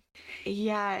 Mm-mm.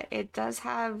 Yeah, it does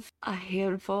have a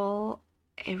handful.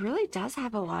 It really does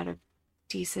have a lot of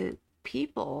decent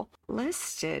people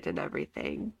listed and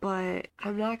everything, but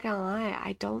I'm not gonna lie,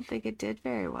 I don't think it did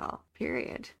very well.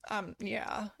 Period.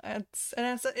 Yeah, it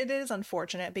is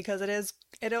unfortunate because it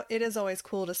is always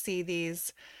cool to see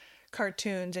these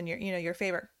cartoons and your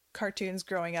favorite cartoons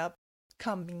growing up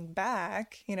coming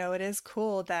back. It is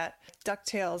cool that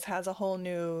DuckTales has a whole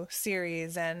new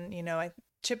series, and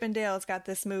Chippendale's got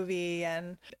this movie,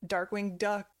 and Darkwing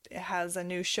Duck has a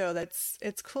new show.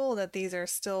 It's cool that these are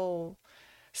still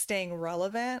staying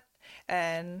relevant,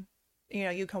 and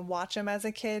you can watch them as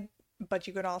a kid, but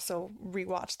you could also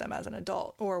rewatch them as an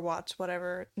adult or watch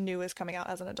whatever new is coming out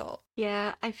as an adult.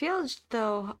 Yeah, I feel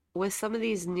though with some of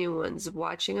these new ones,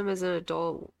 watching them as an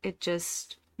adult, it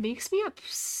just makes me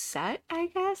upset, I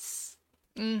guess.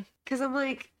 Mm. Because I'm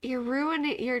like, you're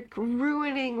ruining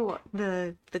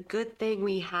the good thing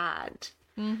we had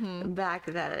Mm-hmm. back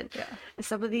then. Yeah.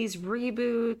 Some of these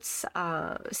reboots,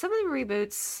 some of the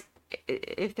reboots,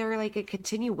 if they're like a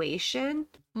continuation,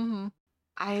 Mm-hmm.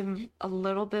 I'm a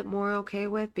little bit more okay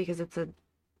with because it's a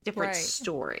different Right.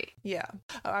 story. Yeah.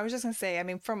 Oh, I was just gonna say, I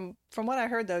mean, from what I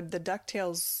heard though, the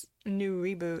DuckTales new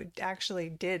reboot actually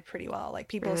did pretty well. Like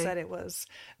people Really? said it was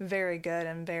very good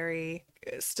and very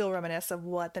still reminiscent of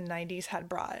what the 90s had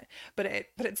brought. But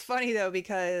it's funny though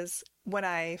because when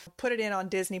I put it in on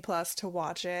Disney Plus to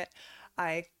watch it,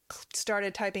 I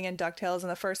started typing in DuckTales and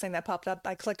the first thing that popped up,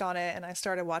 I click on it and I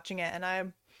started watching it,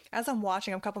 and as I'm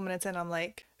watching, I'm a couple minutes in, I'm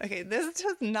like, okay, this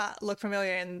does not look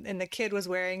familiar. And the kid was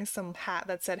wearing some hat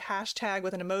that said hashtag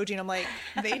with an emoji. And I'm like,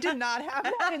 they did not have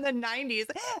that in the 90s.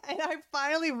 And I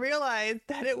finally realized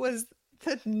that it was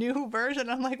the new version.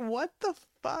 I'm like, what the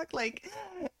fuck? Like,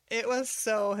 it was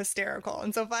so hysterical.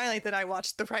 And so finally then I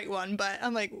watched the right one. But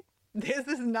I'm like, this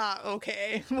is not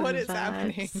okay. What is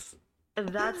happening?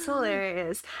 That's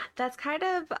hilarious. That's kind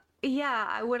of,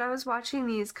 yeah, when I was watching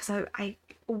these, because I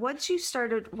once I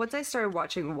started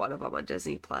watching one of them on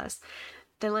Disney Plus,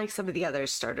 then like some of the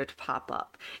others started to pop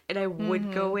up, and I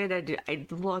would go in and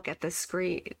I'd look at the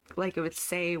screen, like it would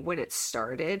say when it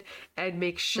started, and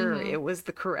make sure it was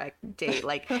the correct date.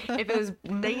 Like if it was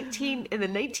 19 in the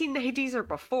 1990s or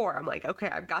before, I'm like, okay,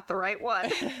 I've got the right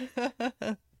one.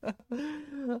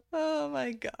 Oh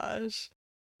my gosh.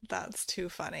 That's too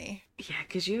funny. Yeah,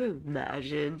 could you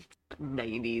imagine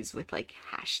 90s with like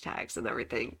hashtags and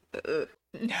everything? Ugh.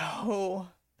 No,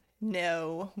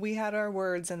 no. We had our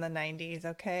words in the 90s,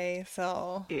 okay?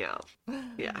 Yeah,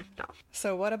 yeah, no.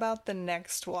 So what about the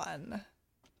next one?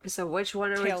 So which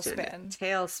one are we doing?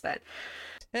 Tailspin.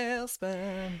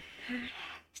 Tailspin.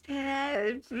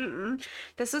 Tailspin.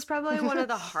 This was probably one of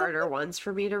the harder ones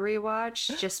for me to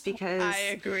rewatch, just because I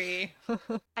agree.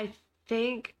 I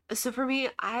think so. For me,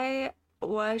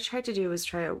 what I tried to do was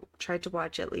tried to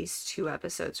watch at least 2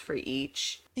 episodes for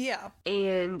each. Yeah.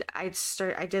 And I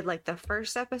did like the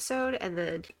first episode, and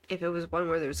then if it was one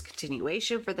where there was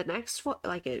continuation for the next one,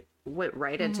 like it went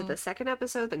right into the second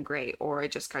episode, then great. Or I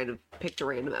just kind of picked a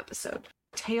random episode.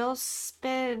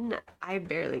 Tailspin, I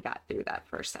barely got through that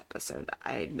first episode,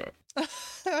 I admit.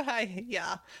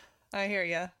 Yeah. I hear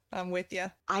you. I'm with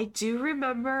you. I do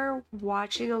remember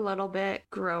watching a little bit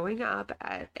growing up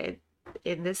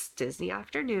in this Disney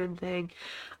afternoon thing,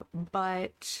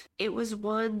 but it was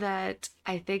one that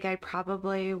I think I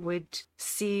probably would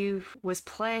see was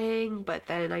playing, but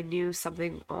then I knew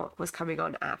something was coming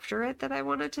on after it that I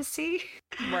wanted to see.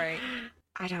 Right.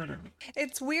 I don't know.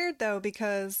 It's weird though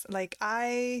because like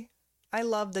I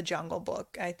love The Jungle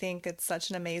Book. I think it's such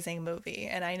an amazing movie,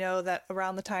 and I know that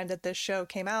around the time that this show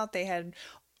came out, they had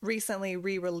recently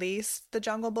re-released The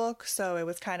Jungle Book, so it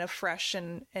was kind of fresh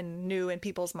and new in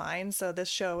people's minds. So this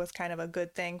show was kind of a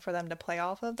good thing for them to play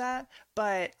off of that.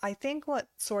 But I think what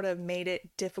sort of made it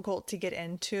difficult to get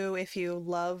into if you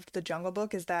loved The Jungle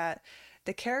Book is that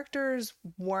the characters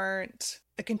weren't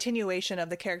a continuation of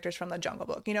the characters from The Jungle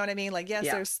Book. You know what I mean? Like, yes,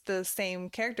 Yeah. there's the same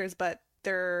characters, but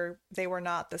they were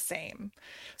not the same.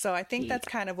 So I think Yeah. that's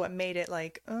kind of what made it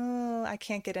like, oh, I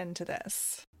can't get into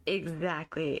this.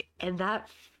 Exactly. And that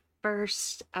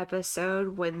first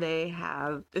episode when they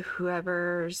have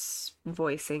whoever's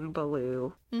voicing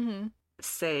Baloo Mm-hmm.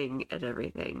 sing and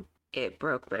everything, it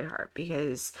broke my heart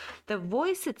because the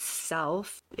voice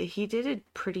itself, he did a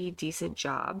pretty decent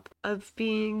job of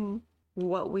being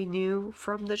what we knew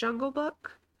from the Jungle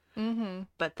Book, Mm-hmm.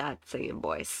 but that singing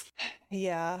voice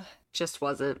Yeah. just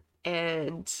wasn't.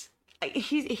 And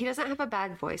he doesn't have a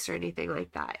bad voice or anything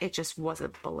like that. It just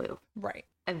wasn't Baloo. Right.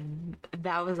 And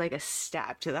that was like a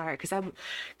stab to the heart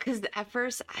because at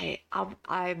first I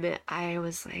admit I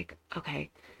was like, okay,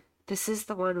 this is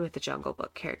the one with the Jungle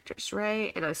Book characters,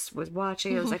 right? And was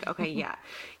watching, I was like, okay,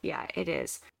 yeah, it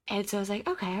is. And so I was like,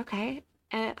 okay.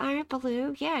 All right,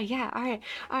 Baloo, yeah, all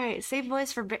right. Same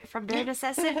voice from Bare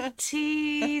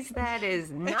Necessities. That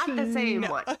is not the same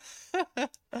No. one.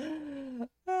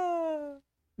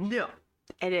 No.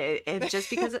 And it just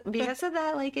because of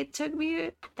that, like it took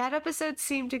me, that episode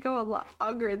seemed to go a lot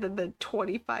longer than the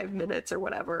 25 minutes or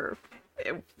whatever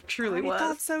it truly I thought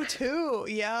was. so too.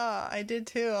 Yeah, I did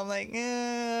too. I'm like,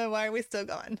 why are we still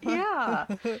going? Yeah.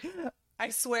 I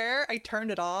swear I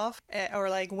turned it off or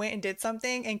like went and did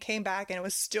something and came back and it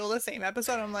was still the same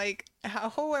episode. I'm like,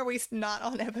 how are we not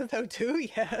on episode 2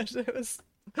 yet? It was.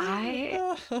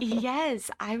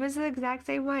 Yes, I was the exact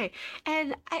same way.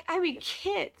 And I mean,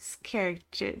 Kit's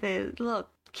character, the little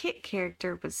Kit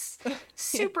character was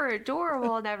super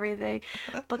adorable and everything,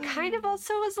 but kind of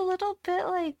also was a little bit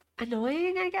like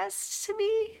annoying, I guess, to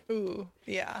me. Ooh,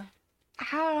 yeah. I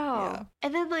don't know. Yeah.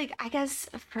 And then like I guess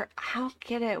I don't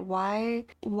get it. Why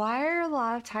are a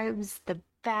lot of times the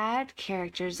bad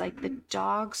characters like the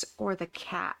dogs or the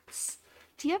cats?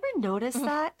 Do you ever notice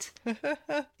that?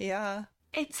 Yeah.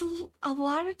 It's a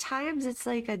lot of times it's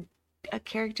like a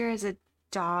character as a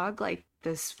dog, like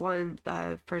this one,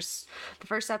 the first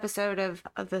episode of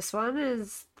this one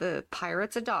is the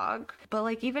pirate's a dog, but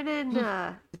like even in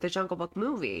the Jungle Book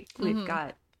movie, we've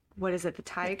got, what is it, the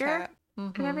tiger cat.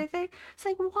 and Mhm. everything. It's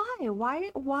like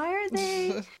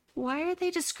why are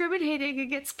they discriminating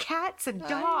against cats and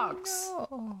dogs?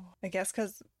 I guess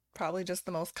because probably just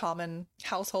the most common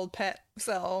household pet.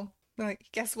 So, like,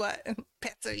 guess what?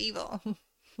 Pets are evil.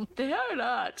 They are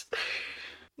not.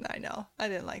 I know. I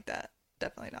didn't like that.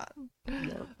 Definitely not.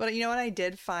 No. But you know what I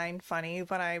did find funny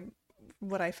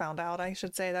what I found out, I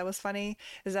should say, that was funny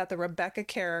is that the Rebecca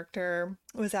character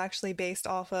was actually based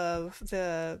off of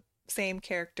the same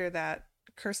character that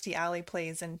Kirstie Alley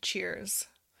plays in Cheers.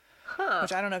 Huh.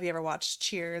 Which I don't know if you ever watched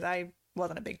Cheers. I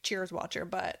wasn't a big Cheers watcher,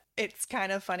 but it's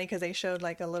kind of funny because they showed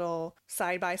like a little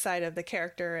side by side of the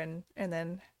character and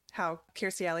then how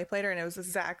Kirstie Alley played her, and it was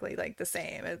exactly like the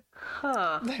same.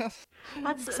 Huh.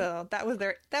 That's So that was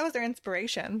their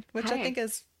inspiration, which I Hey. think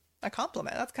is a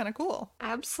compliment. That's kind of cool.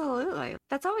 Absolutely.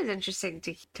 That's always interesting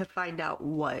to find out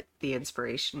what the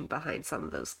inspiration behind some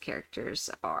of those characters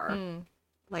are.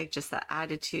 Like just the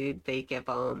attitude they give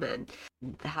them and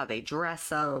how they dress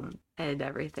them and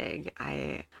everything.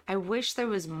 I wish there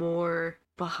was more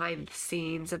behind the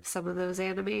scenes of some of those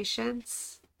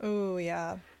animations, Oh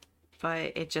yeah.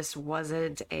 but it just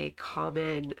wasn't a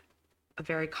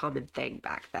very common thing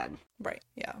back then. Right.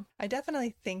 Yeah. I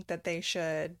definitely think that they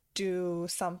should do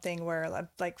something where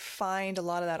like find a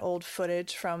lot of that old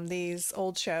footage from these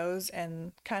old shows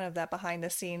and kind of that behind the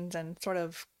scenes and sort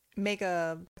of make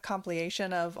a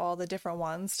compilation of all the different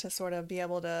ones to sort of be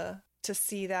able to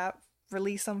see that,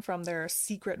 release them from their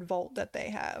secret vault that they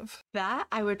have. That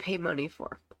I would pay money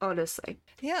for, honestly.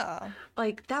 Yeah.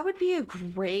 Like that would be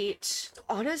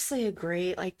honestly a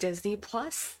great like Disney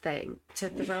Plus thing to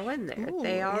throw in there. Ooh,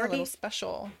 They yeah, a already little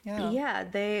special. Yeah. Yeah,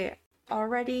 they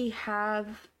already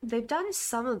they've done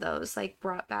some of those, like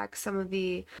brought back some of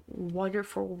the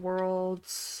wonderful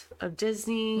worlds of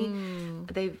Disney.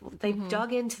 They've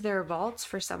dug into their vaults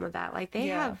for some of that. Like they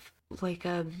Yeah. have like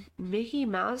a Mickey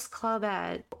Mouse Club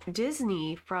at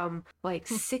Disney from like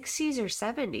 60s or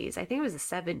 70s. I think it was the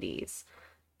 70s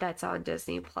that's on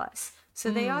Disney Plus.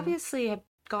 So they obviously have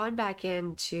gone back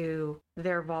into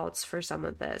their vaults for some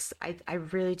of this. I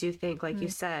really do think, like you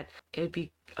said, it'd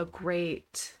be a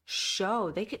great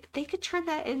show. They could turn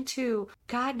that into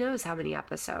God knows how many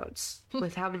episodes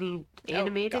with how many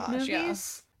animated gosh, yeah.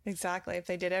 movies. Exactly. If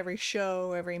they did every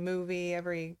show, every movie,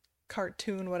 every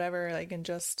cartoon, whatever, like, and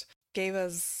just gave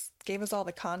us all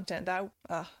the content,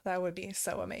 that would be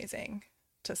so amazing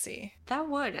to see. That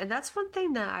would, and that's one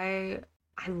thing that I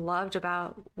loved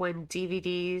about when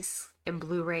DVDs and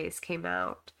Blu-rays came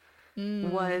out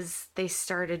was they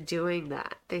started doing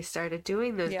that. They started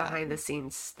doing those Yeah. behind the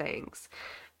scenes things.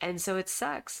 And so it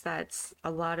sucks that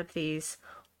a lot of these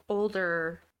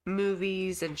older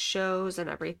movies and shows and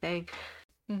everything,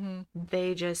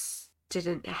 they just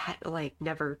didn't like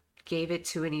never gave it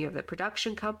to any of the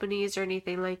production companies or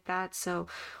anything like that. So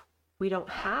we don't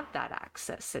have that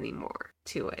access anymore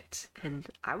to it. And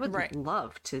I would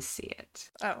love to see it.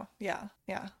 Oh, yeah.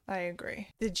 Yeah, I agree.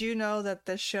 Did you know that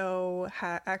the show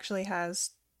actually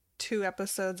has 2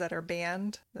 episodes that are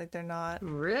banned? Like, they're not...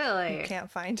 Really? You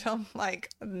can't find them. Like,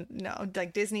 no.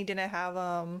 Like, Disney didn't have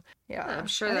them. Yeah. I'm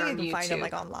sure I they're think on you can YouTube. find them,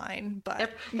 like, online.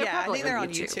 But, they're yeah, I think they're on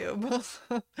YouTube.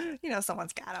 YouTube. You know,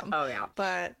 someone's got them. Oh, yeah.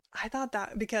 But I thought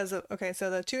that because of... Okay,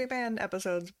 so the 2 banned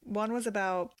episodes, one was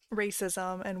about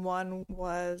racism and one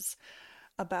was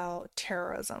about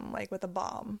terrorism, like with a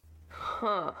bomb.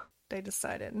 Huh. They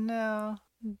decided, no,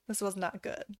 this was not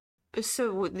good.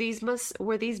 So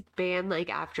were these banned like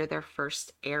after their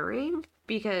first airing?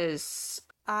 Because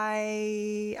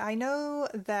I know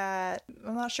that,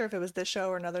 I'm not sure if it was this show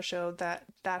or another show that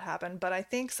happened, but I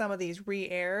think some of these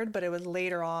re-aired, but it was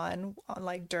later on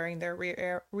like during their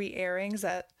re-airings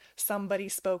that somebody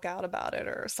spoke out about it,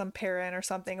 or some parent or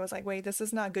something was like, wait, this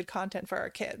is not good content for our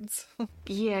kids.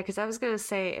 yeah, because I was gonna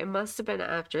say it must have been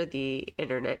after the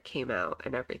internet came out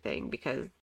and everything, because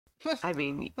I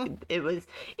mean, it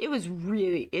was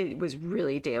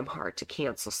really damn hard to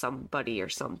cancel somebody or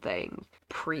something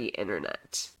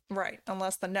pre-internet. Right,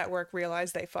 unless the network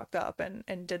realized they fucked up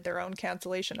and did their own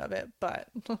cancellation of it, but...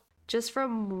 Just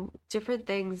from different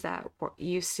things that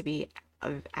used to be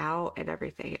out and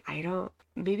everything,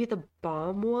 maybe the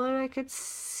bomb one I could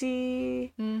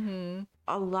see.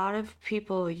 A lot of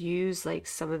people use like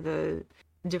some of the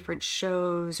different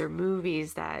shows or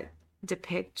movies that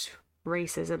depict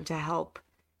racism to help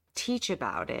teach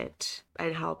about it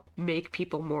and help make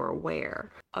people more aware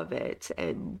of it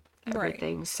and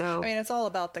everything. Right. So I mean, it's all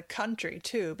about the country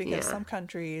too, because some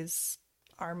countries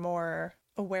are more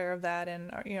aware of that and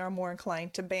are more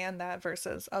inclined to ban that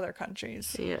versus other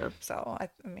countries. Yeah. So I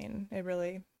mean, it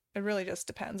really just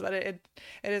depends, but it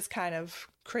is kind of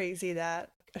crazy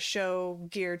that a show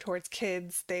geared towards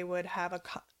kids, they would have a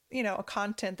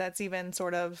content that's even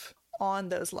sort of on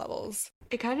those levels.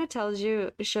 It kind of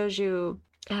shows you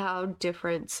how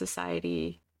different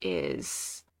society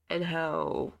is and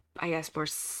how, I guess, more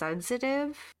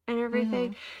sensitive and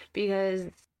everything, because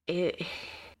you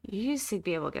used to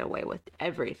be able to get away with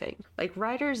everything. Like,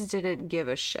 writers didn't give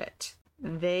a shit.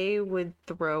 They would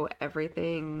throw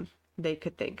everything they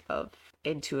could think of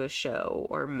into a show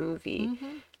or movie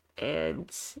and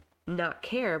not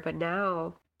care. But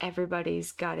now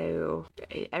everybody's got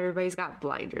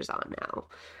blinders on now,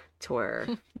 to where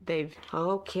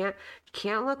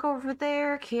can't look over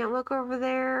there, can't look over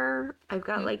there. I've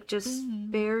got like just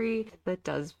that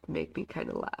does make me kind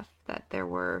of laugh that there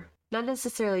were not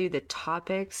necessarily the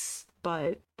topics,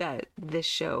 but that this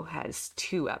show has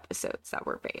 2 episodes that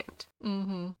were banned.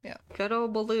 Yeah. Good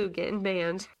old Baloo getting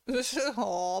banned.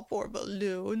 Oh, poor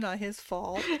Baloo, not his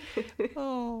fault.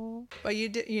 Oh, but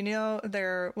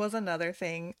there was another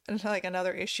thing, like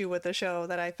another issue with the show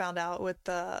that I found out with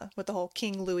the whole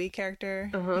King Louis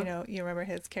character. You remember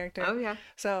his character? Oh yeah.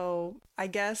 So I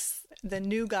guess the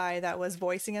new guy that was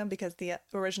voicing him, because the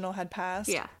original had passed.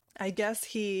 Yeah. I guess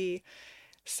he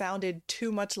sounded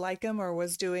too much like him, or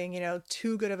was doing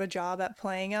too good of a job at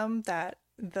playing him, that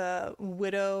the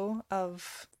widow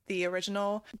of the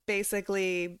original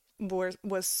basically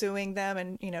was suing them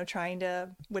and trying to,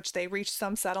 which they reached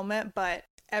some settlement, but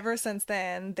ever since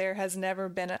then there has never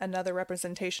been another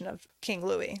representation of King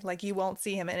Louis. Like, you won't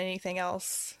see him in anything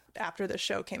else after the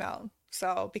show came out,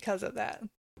 so because of that.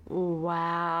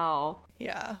 Wow.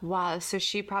 Yeah. Wow. So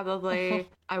she probably,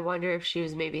 I wonder if she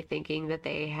was maybe thinking that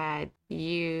they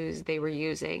were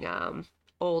using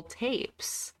old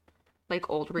tapes, like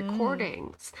old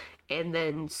recordings. And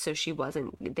then so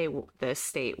the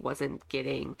state wasn't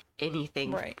getting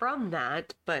anything from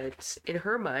that. But in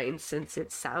her mind, since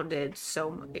it sounded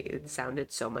so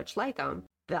much like him,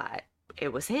 that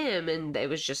it was him, and it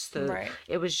was just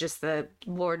the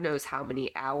Lord knows how many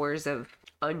hours of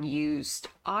unused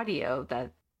audio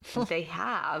that they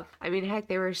have. I mean, heck,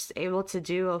 they were able to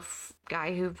do a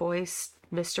guy who voiced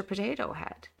Mr. Potato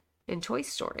Head in Toy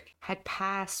Story had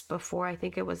passed before, I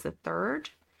think it was the 3rd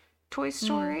Toy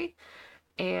Story,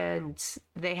 and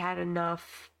they had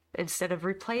enough, instead of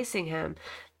replacing him,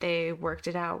 they worked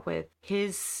it out with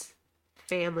his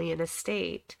family and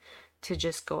estate to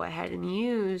just go ahead and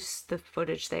use the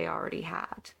footage they already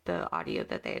had, the audio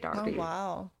that they had already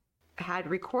had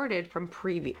recorded from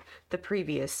the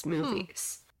previous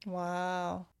movies.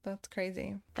 Wow, that's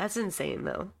crazy. That's insane,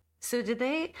 though. So did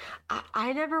they?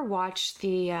 I never watched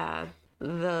the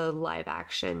the live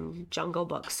action Jungle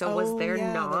Book. So was Oh, there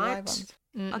yeah, the live not ones.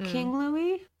 a Mm-mm. King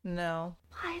Louis? No.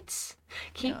 What?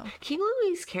 No. King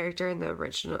Louis's character in the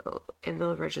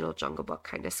original Jungle Book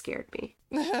kind of scared me.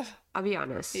 I'll be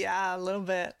honest. Yeah, a little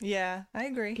bit. Yeah, I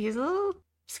agree. He's a little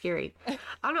scary.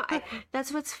 I don't know.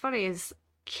 That's what's funny is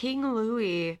King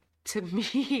Louis to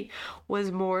me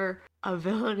was more a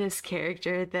villainous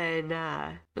character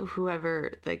than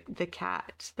whoever the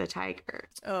cat, the tiger.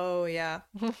 Oh, yeah.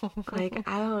 Like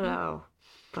I don't know,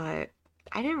 but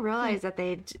I didn't realize that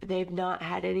they've not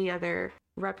had any other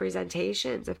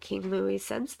representations of King Louis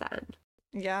since then.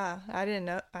 Yeah, I didn't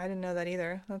know that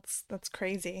either. That's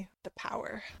crazy. The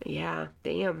power. Yeah,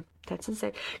 damn, that's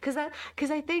insane. Because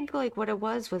I think like what it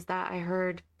was that I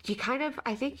heard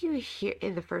I think you hear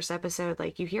in the first episode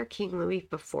like you hear King Louis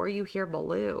before you hear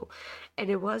Baloo, and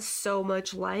it was so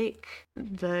much like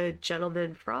the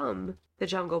gentleman from the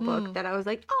Jungle Book that I was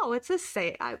like, oh, it's the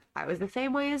same. I was the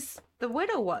same way as the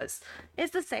widow was.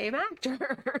 It's the same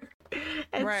actor.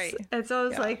 Right. And so I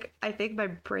was Yeah. like, I think my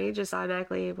brain just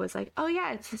automatically was like, oh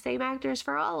yeah, it's the same actors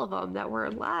for all of them that were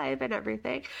alive and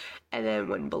everything. And then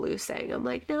when Baloo sang, I'm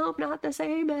like, nope, not the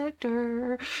same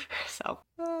actor. So,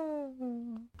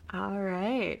 Oh. all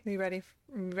right. You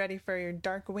ready for your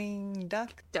Darkwing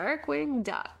Duck? Darkwing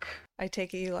Duck. I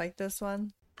take it you like this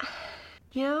one?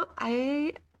 You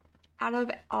know, out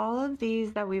of all of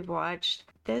these that we've watched,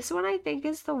 this one I think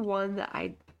is the one that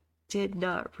I did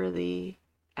not really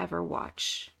ever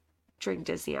watch during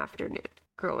Disney Afternoon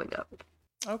growing up.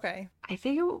 Okay. I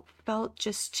think it felt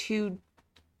just too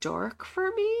dark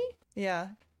for me. Yeah.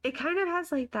 It kind of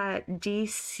has like that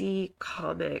DC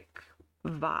comic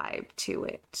vibe to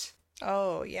it.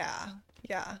 Oh, yeah.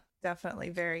 Yeah. Definitely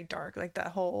very dark. Like that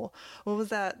whole, what was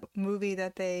that movie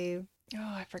that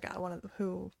I forgot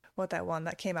what that one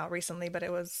that came out recently, but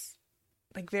it was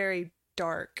like very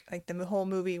dark. Like the whole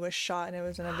movie was shot and it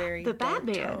was in a very The dark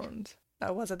Batman. toned.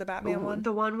 Oh, was it the Batman one?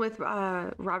 The one with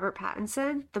Robert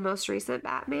Pattinson, the most recent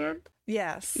Batman.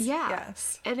 Yes. Yeah.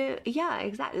 Yes. And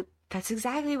exactly. That's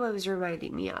exactly what it was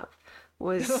reminding me of.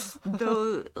 Was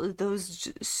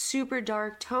those super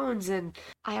dark tones, and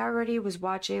I already was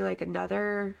watching like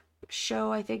another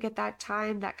show I think at that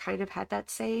time that kind of had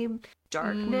that same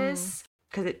darkness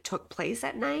because it took place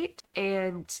at night,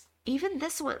 and even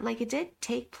this one, like it did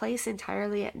take place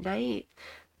entirely at night,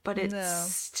 but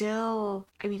it's still,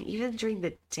 I mean, even during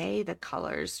the day the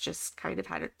colors just kind of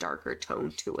had a darker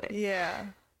tone to it. Yeah.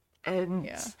 And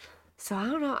Yeah. so I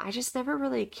don't know, I just never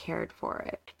really cared for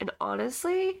it. And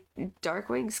honestly,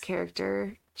 Darkwing's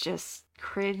character just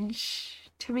cringe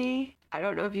to me. I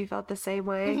don't know if you felt the same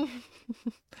way.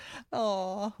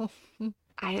 Oh.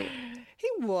 He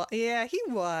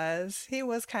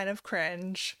was kind of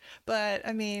cringe, but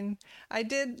I mean, I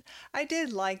did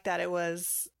like that it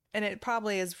was, and it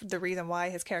probably is the reason why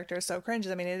his character is so cringe.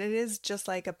 I mean, it is just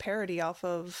like a parody off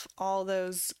of all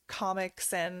those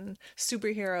comics and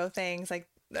superhero things. Like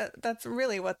that's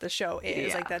really what the show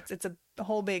is. Yeah. Like it's a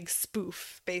whole big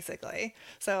spoof basically.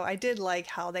 So I did like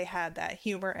how they had that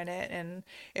humor in it, and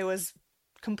it was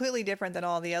completely different than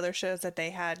all the other shows that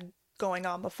they had going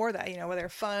on before that, where they're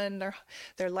fun,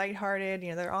 they're lighthearted,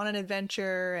 they're on an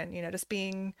adventure and, just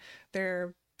being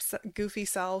their goofy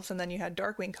selves. And then you had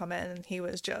Darkwing come in and he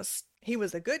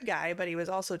was a good guy, but he was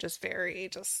also just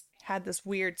had this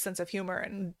weird sense of humor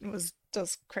and was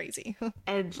just crazy.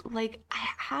 And like,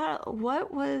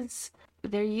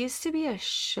 there used to be a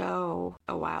show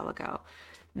a while ago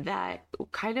that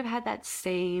kind of had that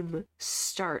same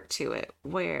start to it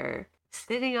where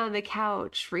sitting on the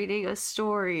couch reading a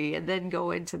story and then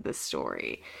go into the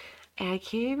story. And I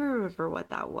can't even remember what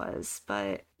that was,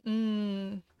 but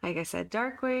like I said,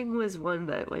 Darkwing was one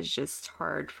that was just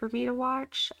hard for me to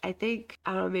watch. I think,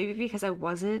 I don't know, maybe because I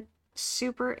wasn't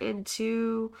super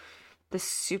into the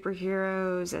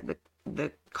superheroes and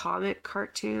the comic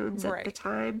cartoons at the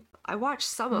time. I watched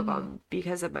some of them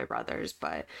because of my brothers,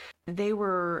 but they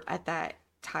were at that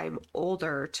time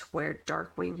older to where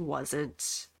Darkwing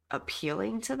wasn't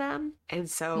appealing to them. And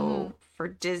so for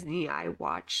Disney, I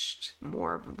watched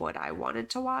more of what I wanted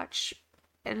to watch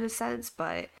in a sense,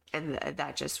 and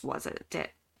that just wasn't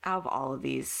it. Out of all of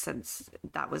these, since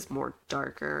that was more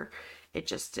darker, it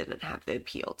just didn't have the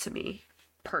appeal to me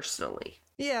personally.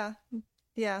 Yeah.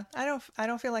 Yeah, I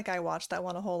don't feel like I watched that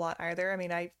one a whole lot either. I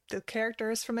mean, the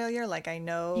character is familiar, like I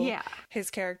know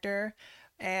his character,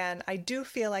 and I do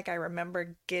feel like I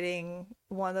remember getting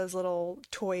one of those little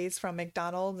toys from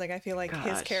McDonald's. Like I feel like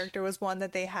his character was one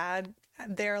that they had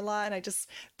there a lot, and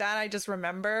I just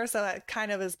remember. So that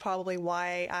kind of is probably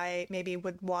why I maybe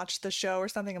would watch the show or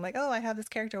something. I'm like, oh, I have this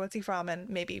character. What's he from? And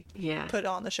maybe Yeah. put it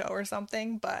on the show or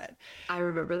something. But I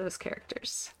remember those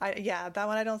characters. that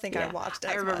one I don't think I watched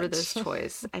as I remember much. those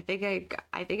toys. I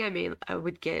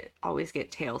would always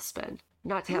get Tailspin.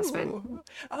 Not Tailspin. Ooh.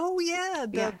 Oh yeah,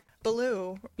 the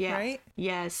Baloo, Yeah. right?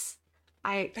 Yes.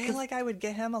 I feel like I would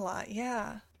get him a lot.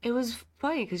 Yeah. It was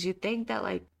funny because you'd think that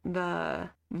like the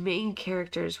main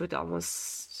characters would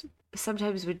almost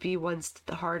sometimes would be ones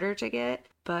harder to get.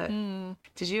 But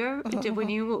did you ever when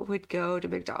you would go to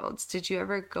McDonald's, did you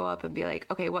ever go up and be like,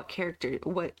 okay, what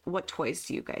toys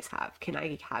do you guys have? Can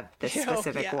I have this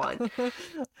specific one?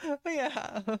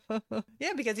 Yeah.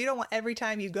 Yeah, because you don't want every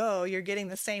time you go, you're getting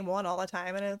the same one all the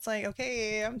time. And it's like,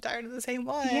 okay, I'm tired of the same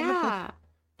one. Yeah.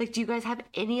 Like, do you guys have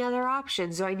any other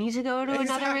options? Do I need to go to another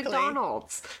Exactly.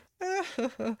 McDonald's?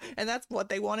 And that's what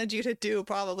they wanted you to do,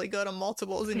 probably go to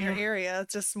multiples in your area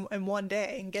just in one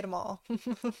day and get them all.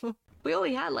 We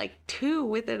only had like 2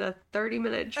 within a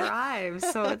 30-minute drive,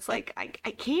 so it's like I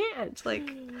can't. Like,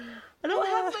 I don't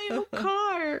have my own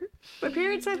car. My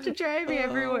parents have to drive me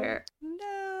everywhere.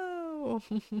 No.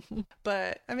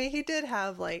 But I mean, he did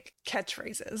have like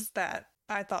catchphrases that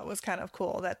I thought was kind of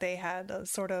cool, that they had a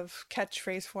sort of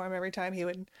catchphrase for him every time he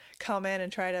would come in and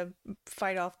try to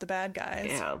fight off the bad guys.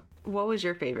 Yeah. What was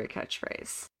your favorite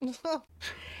catchphrase?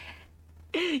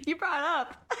 You brought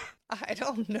up. I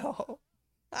don't know.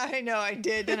 I know I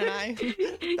did, didn't I?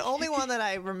 The only one that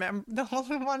I remember, the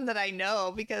only one that I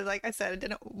know, because like I said, I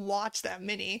didn't watch that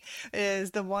many,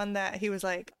 is the one that he was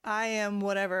like, I am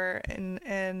whatever,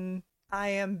 and I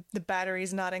am the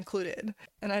batteries not included.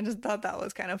 And I just thought that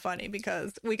was kind of funny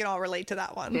because we can all relate to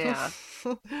that one. Yeah.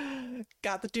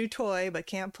 Got the new toy, but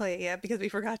can't play it yet because we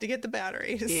forgot to get the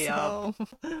batteries. Yeah.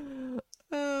 So.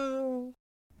 Oh.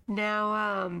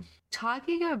 Now,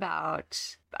 talking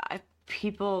about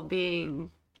people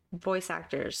being voice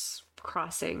actors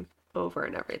crossing over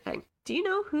and everything. Do you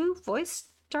know who voiced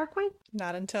Darkwing?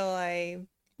 Not until I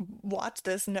watched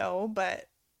this, no, but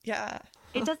yeah.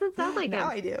 It doesn't sound like now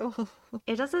him. I do.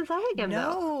 It doesn't sound like him,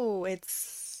 though. No,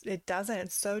 it doesn't.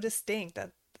 It's so distinct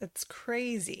that it's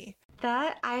crazy.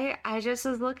 That I just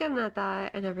was looking at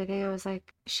that and everything. I was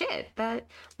like, shit, that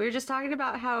we were just talking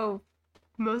about how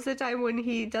most of the time when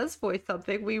he does voice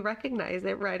something, we recognize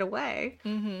it right away.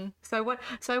 Mm-hmm. So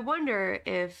I wonder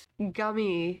if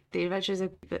The Adventures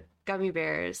of the Gummy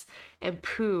Bears and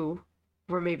Pooh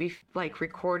were maybe like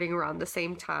recording around the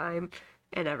same time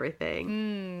and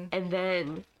everything. And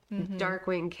then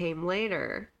Darkwing came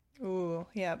later. Ooh,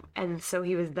 yeah. And so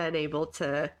he was then able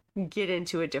to get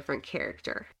into a different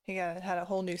character. He had a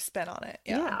whole new spin on it.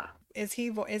 Yeah. Is he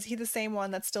the same one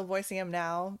that's still voicing him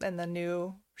now in the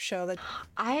new show? That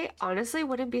I honestly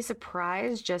wouldn't be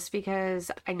surprised, just because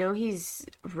I know he's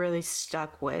really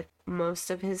stuck with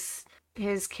most of his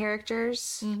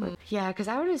characters. Yeah, because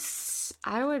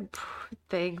I would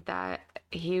think that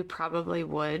he probably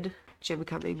would. Jim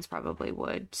Cummings probably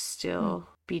would still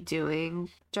be doing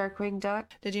Darkwing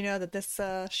Duck. Did you know that this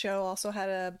show also had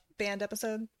a band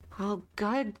episode? Oh,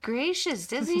 God gracious,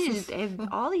 Disney and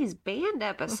all these band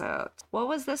episodes. What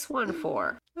was this one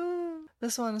for?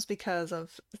 This one was because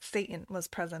of Satan was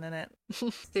present in it.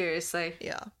 Seriously?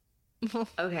 Yeah.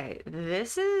 Okay,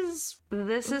 this is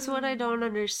what I don't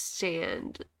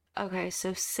understand. Okay,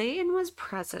 so Satan was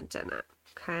present in it.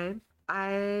 Okay.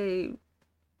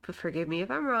 Forgive me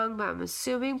if I'm wrong, but I'm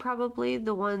assuming probably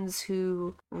the ones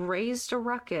who raised a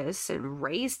ruckus and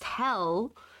raised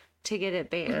hell to get it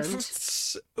banned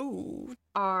Ooh.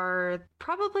 are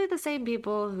probably the same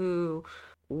people who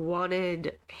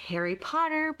wanted Harry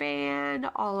Potter banned,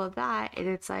 all of that. And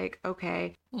it's like,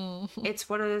 okay, it's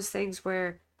one of those things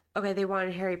where, okay, they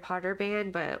wanted Harry Potter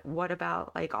banned, but what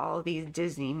about like all these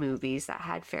Disney movies that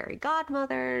had fairy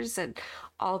godmothers and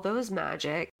all those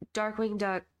magic? Darkwing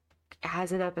Duck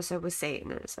has an episode with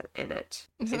Satan in it.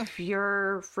 If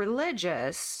you're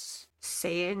religious,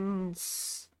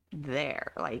 Satan's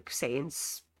there. Like,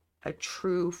 Satan's a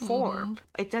true form.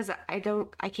 I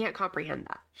can't comprehend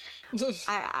that.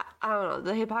 I don't know.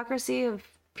 The hypocrisy of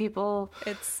people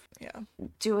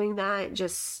doing that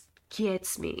just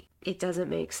gets me. It doesn't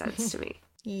make sense to me.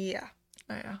 Yeah.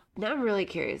 Yeah. Now I'm really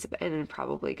curious and I'm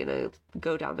probably gonna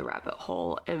go down the rabbit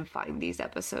hole and find these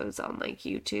episodes on like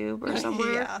YouTube or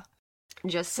somewhere. Yeah.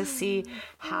 Just to see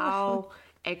how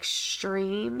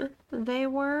extreme they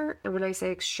were. And when I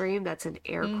say extreme, that's in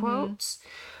air quotes.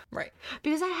 Right.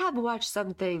 Because I have watched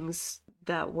some things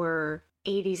that were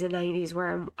 80s and 90s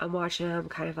where I'm watching and I'm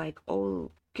kind of like, oh,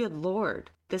 good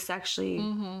Lord. this actually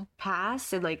Mm-hmm.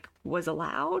 passed and like was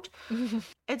allowed.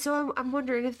 And so I'm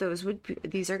wondering if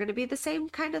these are going to be the same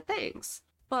kind of things.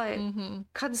 But Mm-hmm.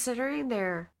 considering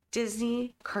they're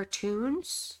Disney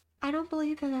cartoons, I don't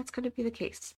believe that that's going to be the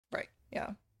case. Right.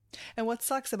 Yeah. And what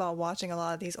sucks about watching a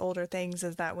lot of these older things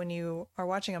is that when you are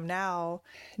watching them now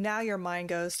your mind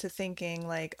goes to thinking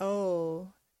like, oh,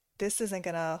 this isn't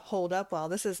gonna hold up well.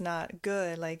 This is not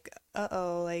good. Like,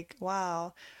 uh-oh, like,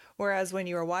 wow. Whereas when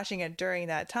you were watching it during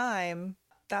that time,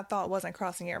 that thought wasn't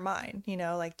crossing your mind.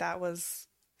 Like that was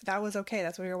okay.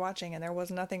 That's what you're watching, and there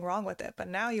was nothing wrong with it. But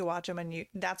now you watch them, and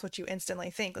that's what you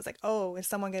instantly think. It's like, oh, is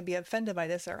someone gonna be offended by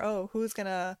this, or oh, who's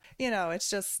gonna, it's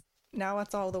just now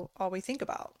it's all we think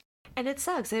about. And it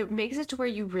sucks. It makes it to where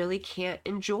you really can't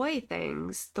enjoy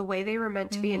things the way they were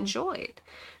meant to be enjoyed.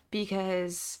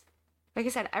 Because, like I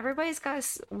said, everybody's got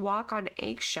to walk on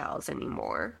eggshells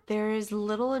anymore. There is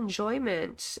little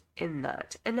enjoyment in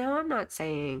that. And now I'm not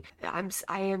saying,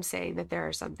 I am saying that there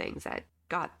are some things that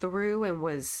got through and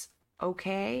was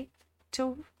okay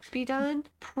to be done.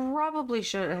 Probably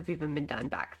shouldn't have even been done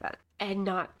back then. And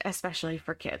not especially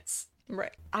for kids.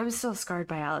 Right. I'm still scarred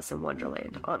by Alice in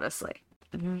Wonderland, honestly.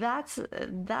 That's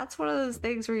one of those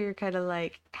things where you're kind of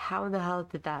like, how in the hell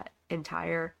did an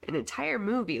entire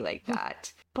movie like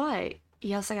that? But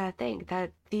you also gotta think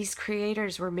that these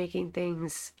creators were making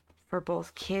things for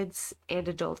both kids and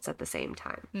adults at the same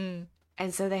time.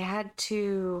 And so they had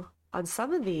to, on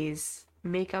some of these,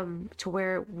 make them to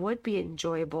where it would be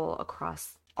enjoyable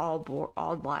across all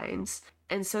lines.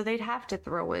 And so they'd have to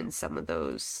throw in some of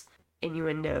those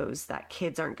innuendos that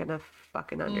kids aren't gonna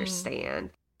fucking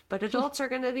understand. But adults are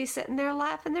going to be sitting there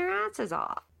laughing their asses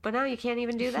off. But now you can't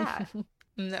even do that.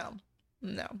 No.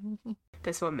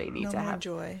 This one may need No to more have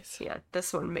joys. Yeah,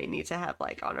 this one may need to have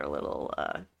like on our little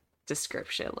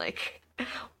description, like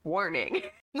warning.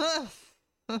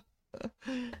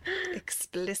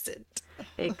 Explicit.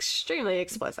 Extremely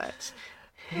explicit.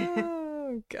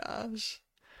 Oh gosh.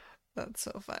 That's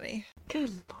so funny.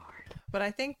 Good lord. But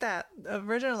I think that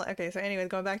originally, okay, so anyways,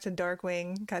 going back to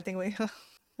Darkwing, I think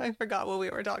I forgot what we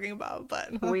were talking about,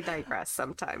 but We digress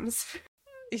sometimes.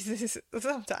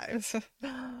 sometimes,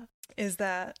 is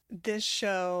that this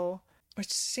show,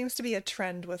 which seems to be a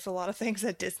trend with a lot of things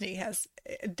that Disney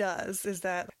does, is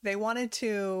that they wanted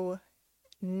to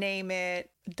name it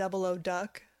Double O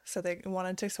Duck. So they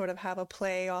wanted to sort of have a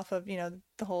play off of,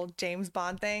 the whole James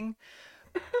Bond thing.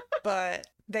 But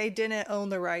they didn't own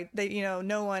the right.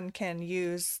 No one can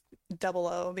use Double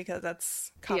O because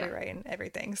that's copyright and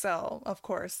everything. So of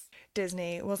course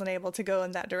Disney wasn't able to go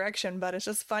in that direction. But it's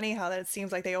just funny how that it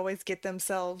seems like they always get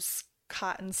themselves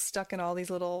caught and stuck in all these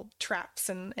little traps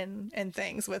and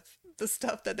things with the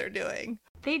stuff that they're doing.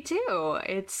 They do.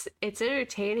 It's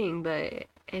entertaining, but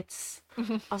it's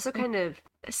also kind of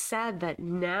sad that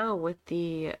now with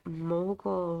the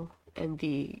mogul and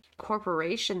the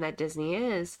corporation that Disney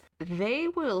is, they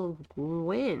will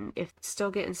win. If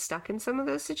still getting stuck in some of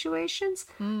those situations,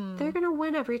 they're going to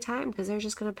win every time because they're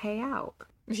just going to pay out.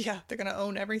 Yeah, they're going to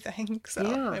own everything,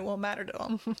 so it won't matter to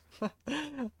them.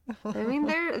 I mean,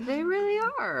 they really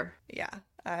are. Yeah,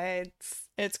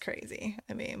 it's crazy.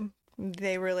 I mean,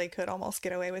 they really could almost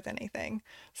get away with anything.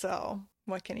 So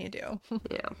what can you do?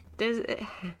 Yeah.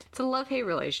 It's a love-hate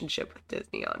relationship with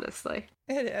Disney, honestly.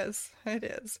 It is.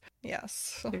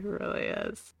 Yes. It really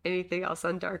is. Anything else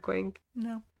on Darkwing?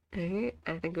 No. All right.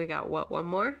 I think we got, one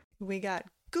more? We got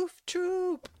Goof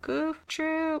Troop. Goof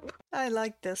Troop. I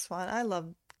like this one. I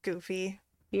love Goofy.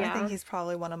 Yeah. I think he's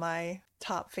probably one of my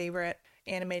top favorite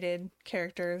animated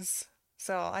characters.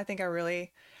 So I think I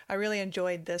really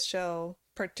enjoyed this show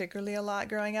particularly a lot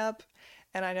growing up.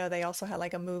 And I know they also had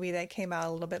like a movie that came out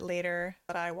a little bit later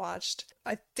that I watched.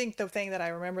 I think the thing that I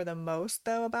remember the most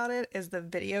though about it is the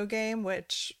video game,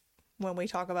 which when we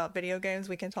talk about video games,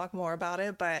 we can talk more about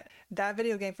it. But that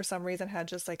video game for some reason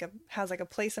has a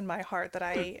place in my heart that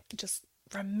I just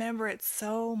remember it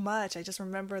so much. I just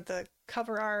remember the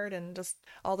cover art and just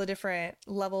all the different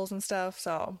levels and stuff.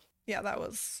 So yeah, that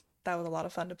was a lot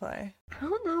of fun to play. I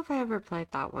don't know if I ever played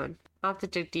that one. I'll have to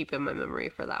dig deep in my memory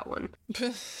for that one.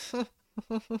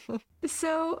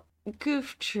 So,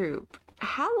 Goof Troop,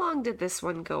 how long did this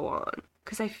one go on?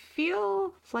 Because I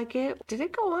feel like did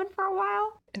it go on for a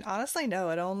while? And honestly, no,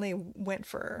 it only went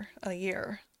for a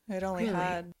year. It only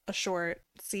had a short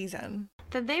season.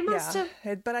 Then they must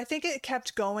have... But I think it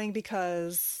kept going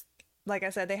because, like I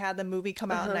said, they had the movie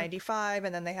come out in 95,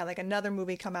 and then they had like another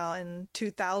movie come out in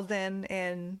 2000,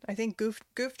 and I think Goof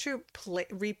Troop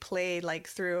replayed like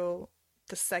through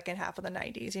the second half of the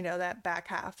 90s, that back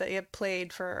half that it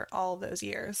played for all of those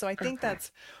years. So I think that's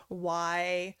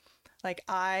why Like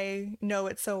I know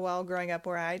it so well growing up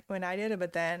when I did it,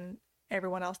 but then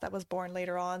everyone else that was born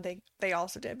later on, they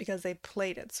also did because they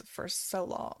played it for so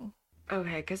long.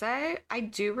 Okay, because I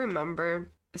do remember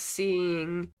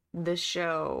seeing the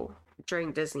show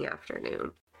during Disney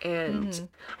Afternoon. And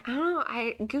I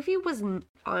don't know, Goofy was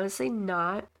honestly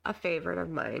not a favorite of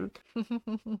mine,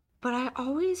 but I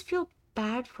always feel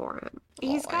bad for him. I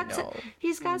know.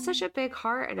 He's got such a big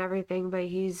heart and everything, but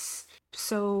he's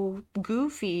so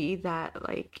goofy that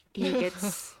like he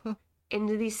gets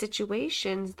into these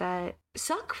situations that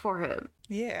suck for him.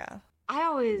 Yeah. I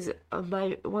always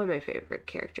one of my favorite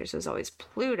characters was always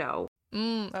Pluto.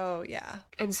 Oh yeah.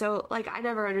 And so like I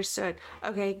never understood.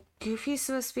 Okay, Goofy's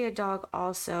supposed to be a dog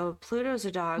also. Pluto's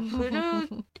a dog.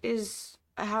 Pluto is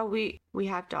how we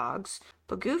have dogs.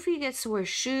 But Goofy gets to wear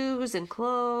shoes and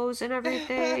clothes and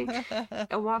everything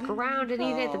and walk around and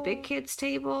eat at the big kids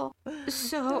table.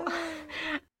 So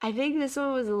I think this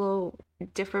one was a little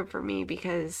different for me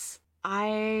because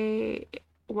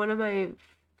one of my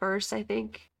first, I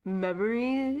think,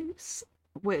 memories,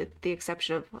 with the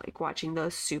exception of like watching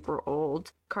those super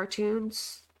old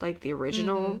cartoons, like the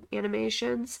original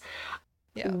animations,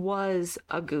 was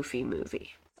a Goofy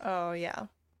movie. Oh yeah.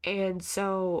 And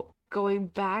so going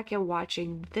back and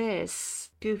watching this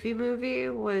Goofy movie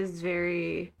was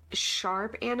very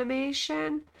sharp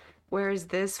animation, whereas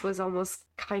this was almost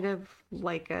kind of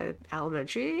like a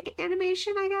elementary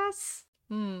animation, I guess.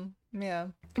 Yeah.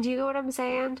 Do you know what I'm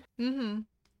saying?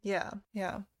 Yeah.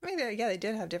 I mean, they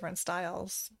did have different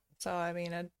styles. So, I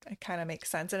mean, it kind of makes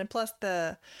sense. And plus,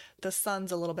 the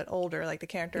son's a little bit older. Like, the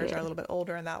characters are a little bit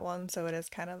older in that one. So, it is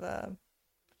kind of a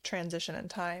transition in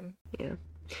time. Yeah.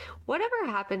 Whatever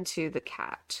happened to the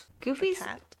cat? Goofy's... The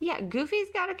cat? Yeah,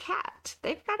 Goofy's got a cat.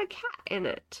 They've got a cat in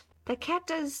it. The cat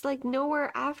does, like,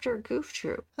 nowhere after Goof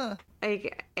Troop. Huh.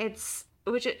 Like,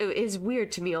 which is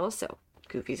weird to me also.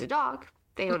 Goofy's a dog.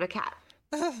 They own a cat.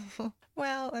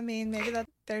 Well, I mean, maybe that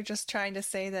they're just trying to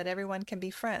say that everyone can be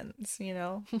friends, you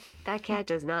know? That cat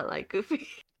does not like Goofy.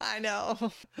 I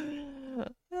know.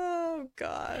 Oh,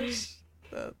 gosh.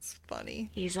 That's funny.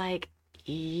 He's like,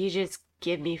 you just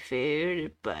give me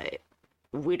food, but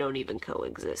we don't even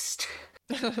coexist.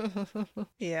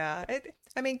 Yeah.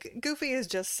 I mean, Goofy is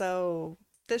just so...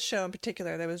 This show in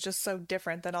particular, that was just so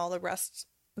different than all the rest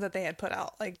that they had put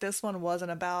out. Like, this one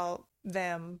wasn't about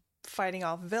them fighting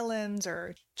off villains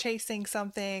or chasing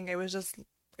something. It was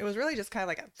really just kind of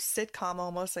like a sitcom,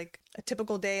 almost like a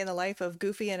typical day in the life of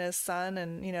Goofy and his son,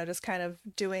 and you know, just kind of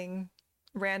doing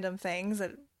random things.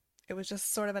 It was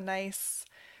just sort of a nice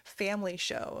family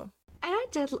show.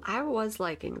 And I was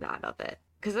liking that of it,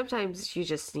 because sometimes you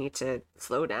just need to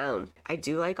slow down. I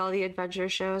do like all the adventure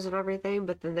shows and everything,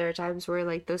 but then there are times where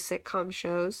like those sitcom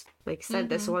shows, like I said,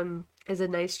 this one is a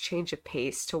nice change of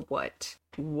pace to what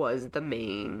was the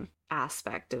main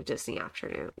aspect of Disney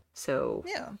Afternoon. So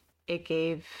Yeah. it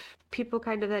gave people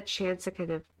kind of that chance to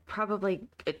kind of, probably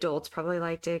adults probably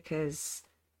liked it because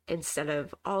instead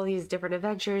of all these different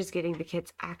adventures, getting the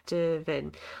kids active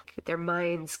and their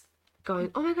minds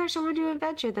going, oh my gosh, I want to do an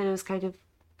adventure, then it was kind of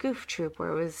Goof Troop,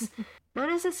 where it was not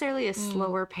necessarily a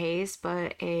slower pace,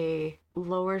 but a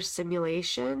lower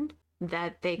stimulation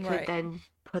that they could then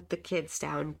put the kids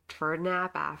down for a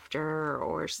nap after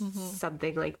or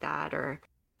something like that, or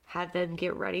have them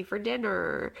get ready for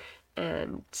dinner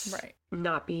and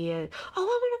not be a, oh, I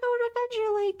want to go on an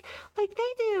adventure like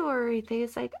they do or anything.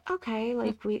 It's like, okay,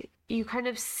 like you kind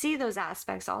of see those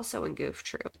aspects also in Goof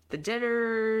Troop. The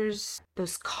dinners,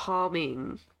 those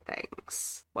calming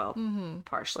things. Well,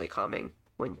 partially calming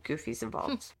when Goofy's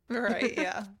involved. Right,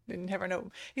 yeah. You never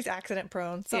know. He's accident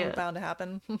prone. Something's bound to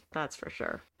happen. That's for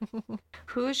sure.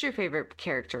 Who is your favorite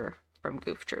character from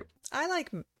Goof Troop? I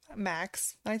like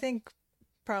Max. I think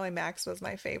probably Max was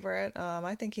my favorite.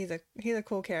 I think he's a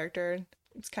cool character.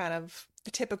 It's kind of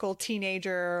the typical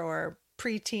teenager or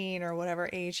preteen or whatever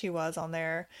age he was on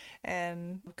there,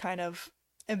 and kind of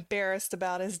embarrassed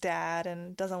about his dad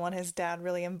and doesn't want his dad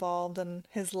really involved in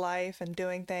his life and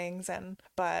doing things,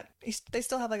 but they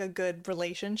still have like a good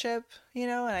relationship, you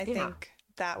know, and I think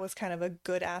that was kind of a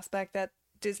good aspect that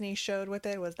Disney showed with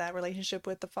it, was that relationship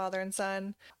with the father and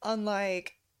son,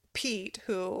 unlike Pete,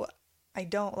 who I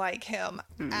don't like him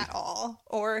at all,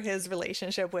 or his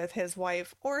relationship with his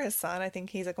wife or his son. I think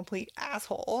he's a complete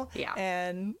asshole. Yeah.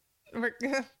 And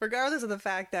regardless of the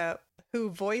fact that who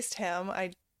voiced him,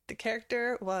 the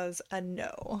character was a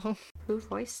no. Who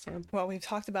voiced him? Well, we've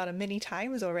talked about him many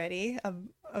times already,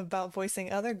 about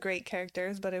voicing other great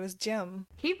characters, but it was Jim.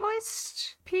 He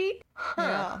voiced Pete?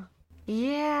 Huh. Yeah.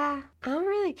 Yeah. I don't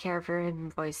really care for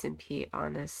him voicing Pete,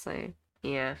 honestly.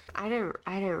 Yeah, I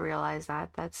didn't realize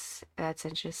that. That's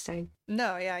interesting.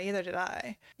 No, yeah, either did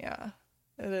I. Yeah.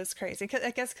 It is crazy.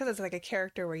 I guess because it's like a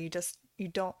character where you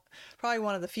don't, probably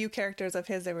one of the few characters of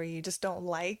his that where you just don't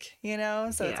like, you know?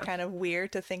 So it's Yeah. kind of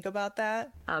weird to think about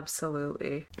that.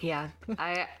 Absolutely. Yeah.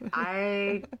 I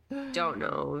don't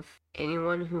know of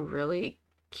anyone who really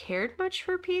cared much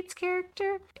for Pete's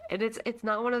character. And it's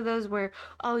not one of those where,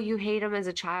 oh, you hate him as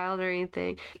a child or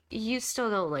anything. You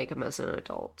still don't like him as an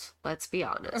adult. Let's be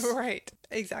honest. Right.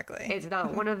 Exactly. It's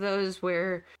not one of those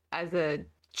where as a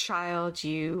child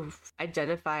you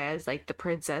identify as like the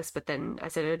princess, but then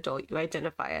as an adult you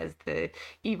identify as the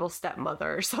evil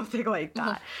stepmother or something like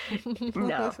that.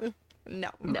 No. No.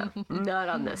 No, not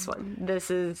on this one. This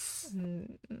one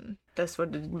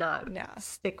did not No.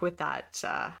 stick with that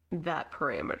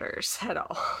parameters at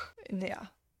all. Yeah.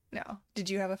 No. Did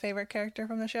you have a favorite character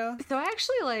from the show? So I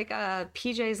actually like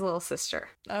PJ's little sister.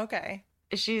 Okay.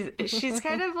 She's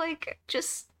kind of like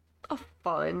just a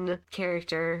fun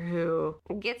character who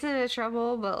gets into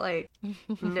trouble but like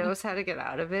knows how to get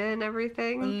out of it and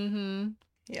everything. Mm-hmm.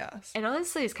 Yes. And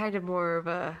honestly it's kind of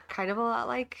a lot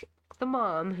like the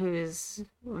mom, who's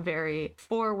very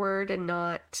forward and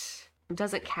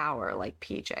doesn't cower like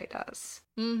PJ does.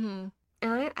 Mm-hmm.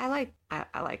 And I like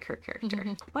her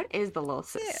character. What is the little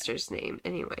sister's name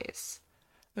anyways?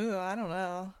 Ooh, I don't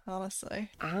know, honestly.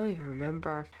 I don't even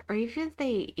remember. Or even if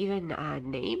they even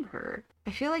name her.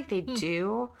 I feel like they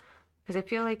do. Because I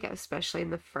feel like, especially in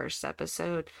the first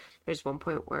episode, there's one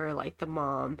point where, like, the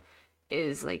mom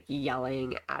is, like,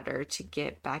 yelling at her to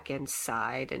get back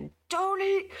inside and don't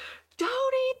eat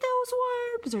those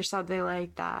worms! Or something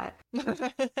like that.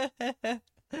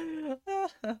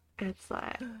 It's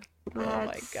like, Oh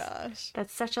my gosh.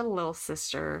 that's such a little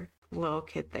sister, little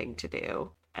kid thing to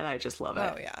do. And I just love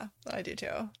it. Oh yeah, I do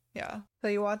too. Yeah. So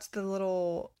you watched the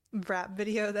little rap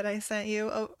video that I sent you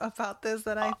about this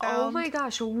that I found? Oh my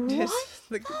gosh, what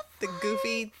the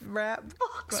goofy rap?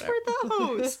 fucks were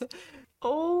those?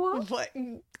 Oh, What?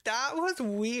 That was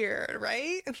weird,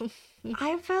 right?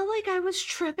 I felt like I was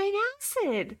tripping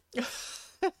acid.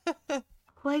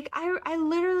 Like I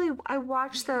literally I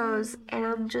watched those and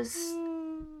I'm just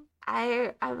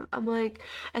I'm like,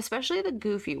 especially the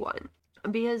goofy one.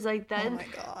 Because like Oh then my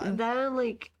god.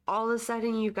 like all of a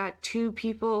sudden you got two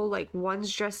people, like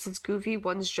one's dressed as Goofy,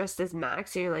 one's dressed as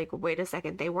Max, and you're like, wait a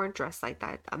second, they weren't dressed like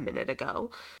that a minute ago.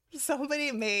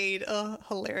 Somebody made a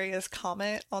hilarious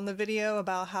comment on the video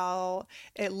about how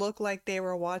it looked like they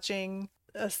were watching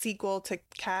a sequel to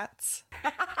Cats.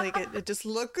 Like it just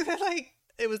looked like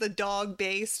it was a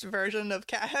dog-based version of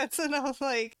Cats, and I was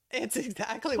like, it's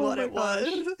exactly Oh what my it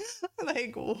was.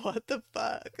 Like, what the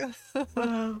fuck?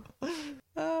 Wow.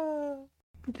 Oh.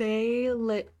 They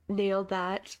nailed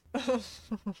that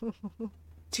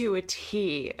to a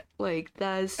T. Like,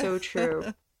 that is so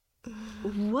true.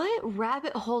 What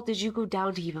rabbit hole did you go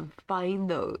down to even find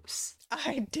those?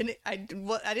 I didn't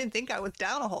think I was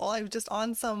down a hole. I was just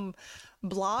on some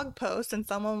blog post and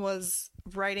someone was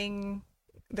writing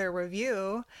their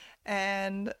review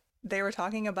and they were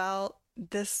talking about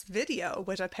this video,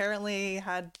 which apparently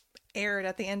had aired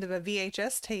at the end of a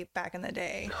VHS tape back in the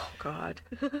day. Oh, God.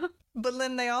 But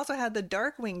then they also had the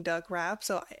Darkwing Duck rap,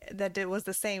 so that it was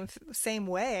the same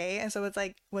way. And so it's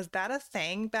like, was that a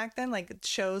thing back then? Like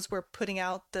shows were putting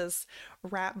out this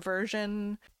rap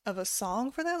version of a song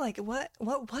for them? Like what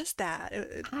was that?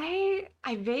 I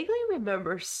vaguely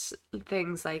remember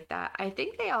things like that. I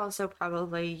think they also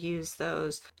probably used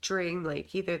those during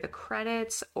like either the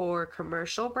credits or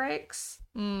commercial breaks.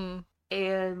 Mm.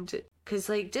 And because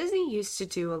like Disney used to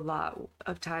do a lot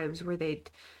of times where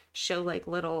they'd show like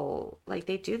little, like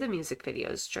they do the music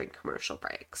videos during commercial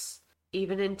breaks,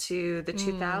 even into the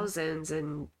 2000s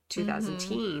and 2000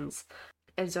 teens.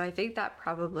 And so I think that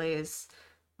probably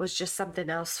was just something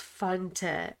else fun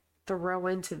to throw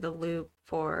into the loop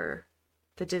for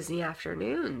the Disney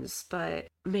afternoons. But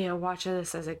man, watching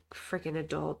this as a freaking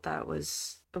adult, that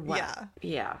was wow.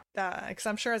 Yeah. Because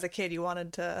I'm sure as a kid you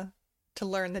wanted to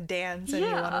learn the dance and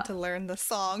you wanted to learn the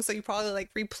song, so you probably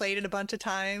like replayed it a bunch of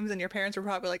times and your parents were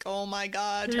probably like, oh my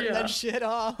god, turn that shit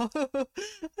off.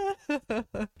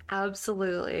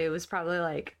 Absolutely. It was probably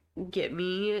like, get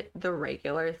me the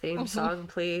regular theme song,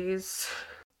 please.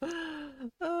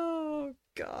 Oh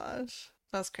gosh,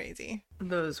 that's crazy.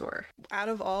 Those were. Out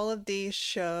of all of these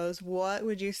shows, what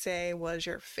would you say was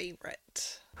your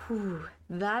favorite? Whew,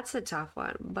 that's a tough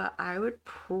one, but I'd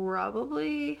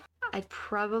probably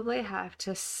have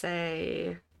to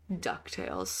say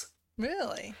DuckTales.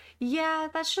 Really? Yeah,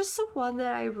 that's just the one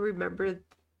that I remember,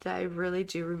 that I really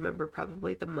do remember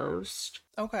probably the most.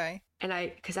 Okay. And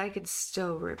because I can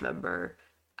still remember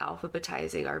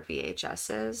alphabetizing our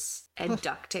VHSs, and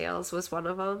DuckTales was one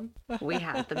of them. We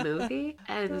had the movie.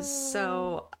 And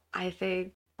so I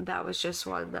think that was just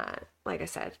one that, like I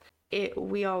said,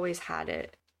 we always had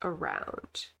it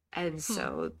around. And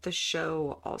so the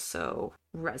show also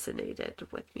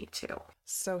resonated with me too.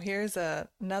 So here's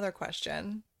another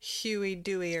question. Huey,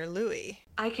 Dewey, or Louie?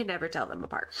 I can never tell them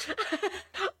apart.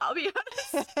 I'll be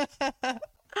honest.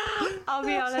 I'll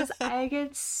be honest. I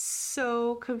get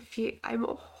so confused. I'm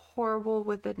horrible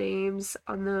with the names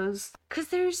on those.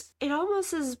 Because it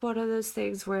almost is one of those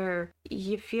things where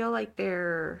you feel like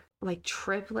they're like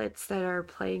triplets that are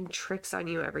playing tricks on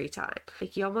you every time.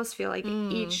 Like you almost feel like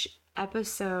each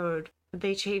episode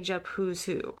they change up who's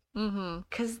who.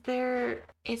 Because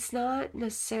it's not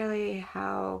necessarily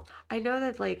how, I know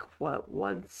that like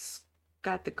one's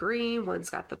got the green, one's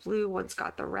got the blue, one's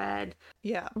got the red.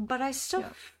 Yeah. But I still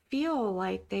feel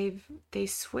like they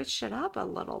switched it up a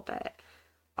little bit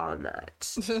on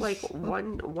that. Like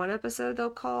one episode they'll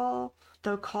call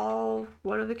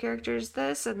one of the characters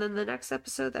this, and then the next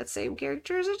episode that same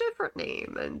character is a different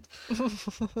name. And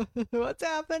what's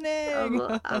happening?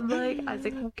 I'm like,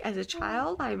 as a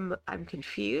child, I'm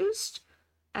confused.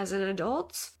 As an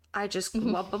adult, I just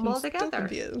lump them all together.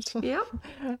 Confused. Yep.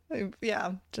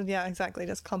 Yeah, exactly.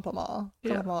 Just clump them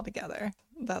all together.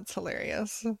 That's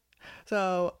hilarious.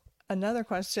 So another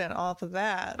question off of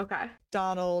that. Okay.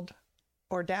 Donald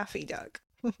or Daffy Duck?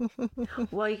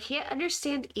 Well, you can't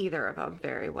understand either of them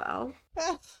very well.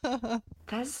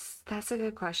 That's a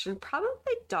good question.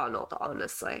 Probably Donald,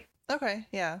 honestly. Okay,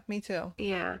 yeah, me too.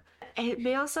 Yeah. It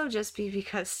may also just be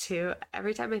because, too,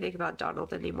 every time I think about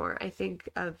Donald anymore, I think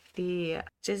of the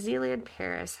Disneyland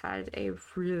Paris had a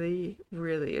really,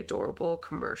 really adorable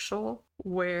commercial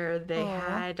where they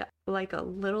had like a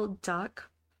little duck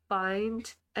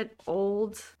find an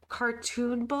old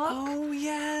cartoon book. Oh,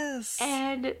 yes.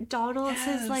 And Donald's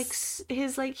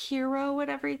his hero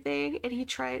and everything. And he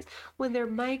tries, when they're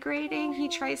migrating, he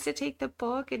tries to take the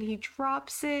book and he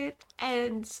drops it.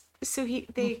 And so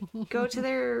they go to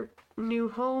their new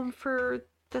home for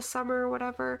the summer or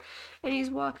whatever. And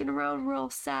he's walking around real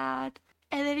sad.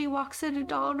 And then he walks into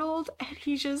Donald and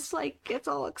he just like gets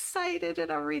all excited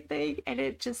and everything. And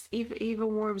it just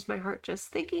even warms my heart just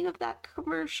thinking of that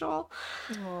commercial.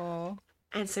 Aww.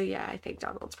 And so, yeah, I think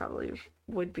Donald's probably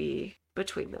would be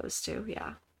between those two.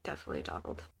 Yeah, definitely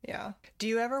Donald. Yeah. Do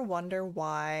you ever wonder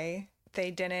why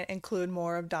they didn't include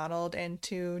more of Donald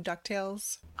into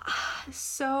DuckTales?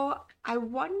 So I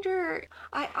wonder,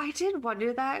 I did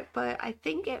wonder that, but I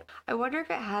wonder if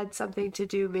it had something to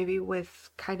do maybe with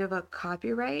kind of a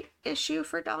copyright issue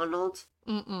for Donald.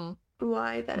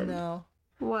 Why then? No.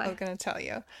 Why? I'm going to tell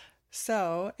you.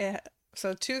 So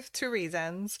two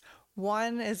reasons.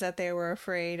 One is that they were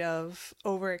afraid of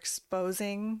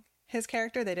overexposing his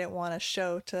character. They didn't want a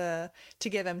show to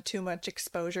give him too much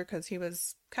exposure because he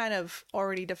was kind of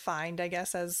already defined, I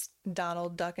guess, as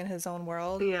Donald Duck in his own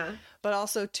world. Yeah. But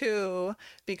also, too,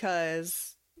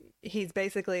 because he's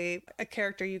basically a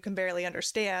character you can barely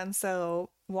understand. So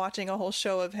watching a whole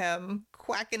show of him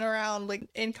quacking around like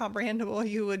incomprehensible,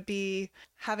 you would be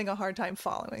having a hard time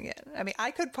following it. I mean,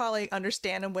 I could probably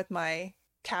understand him with my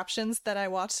captions that I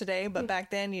watched today, but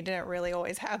back then you didn't really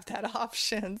always have that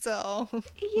option. So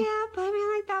yeah, but I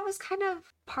mean, like, that was kind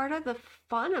of part of the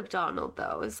fun of Donald,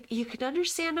 though, is you can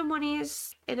understand him when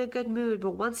he's in a good mood,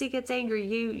 but once he gets angry,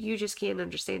 you just can't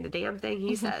understand a damn thing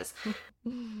he says.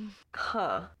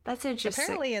 That's interesting.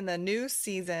 Apparently in the new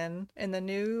season, in the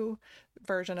new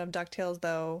version of DuckTales,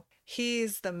 though,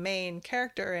 he's the main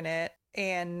character in it,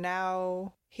 and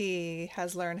now he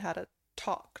has learned how to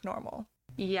talk normal.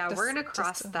 Yeah, we're going to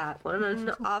cross that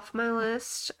one off my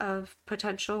list of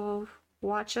potential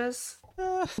watches.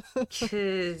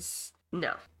 Because,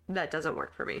 no, that doesn't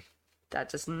work for me. That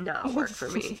does not work for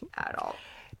me at all.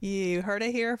 You heard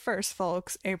it here first,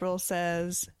 folks. April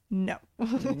says no.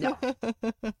 No.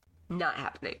 Not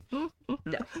happening.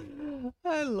 No.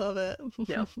 I love it.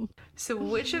 No. So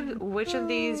which of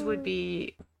these would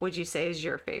you say is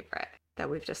your favorite that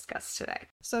we've discussed today?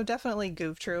 So definitely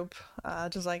Goof Troop.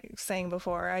 Just like saying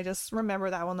before, I just remember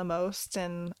that one the most,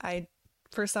 and I,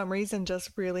 for some reason,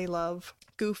 just really love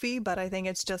Goofy. But I think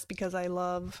it's just because I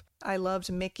loved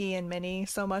Mickey and Minnie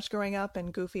so much growing up,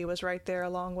 and Goofy was right there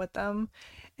along with them,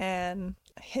 and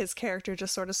his character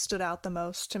just sort of stood out the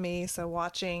most to me. So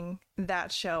watching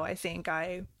that show, I think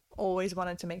I always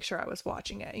wanted to make sure I was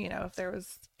watching it. You know, if there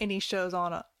was any shows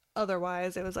on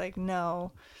otherwise, it was like,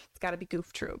 no, it's got to be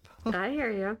Goof Troop. I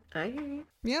hear you.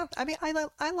 Yeah, I mean,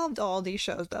 I loved all these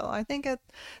shows, though. I think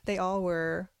they all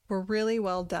were were really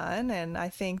well done, and I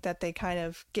think that they kind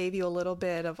of gave you a little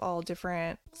bit of all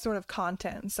different sort of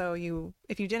content. So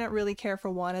if you didn't really care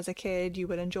for one as a kid, you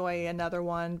would enjoy another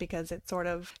one because it sort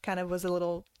of kind of was a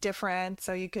little different.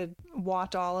 So you could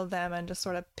watch all of them and just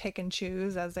sort of pick and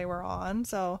choose as they were on.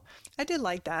 So I did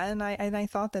like that, and I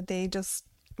thought that they just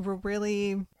were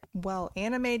really well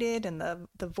animated, and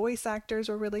the voice actors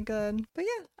were really good. But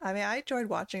yeah, I mean, I enjoyed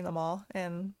watching them all,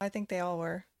 and I think they all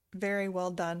were very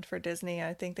well done for Disney.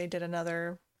 I think they did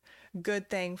another good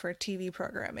thing for TV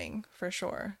programming for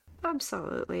sure.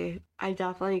 Absolutely. I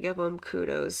definitely give them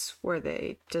kudos where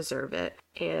they deserve it.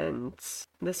 And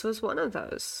this was one of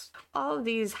those. All of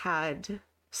these had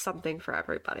something for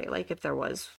everybody. Like if there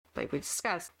was, like we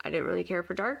discussed, I didn't really care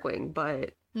for Darkwing,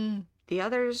 but the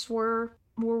others were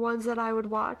ones that I would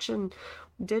watch and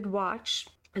did watch.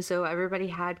 So everybody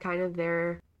had kind of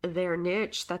their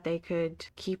niche that they could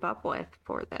keep up with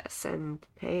for this. And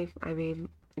hey, I mean,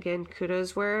 again,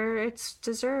 kudos where it's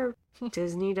deserved.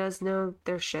 Disney does know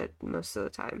their shit most of the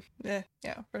time. Yeah,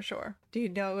 for sure. Do you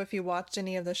know if you watched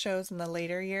any of the shows in the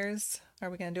later years? Are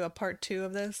we going to do a part 2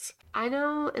 of this? I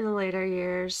know in the later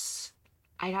years,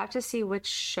 I'd have to see which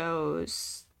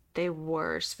shows they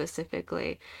were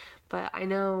specifically, but I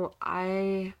know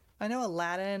Aladdin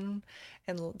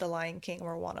and The Lion King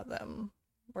were one of them,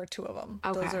 or two of them.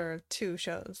 Okay. Those are 2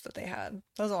 shows that they had.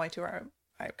 Those are only 2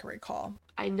 I can recall.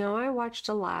 I know I watched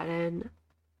Aladdin.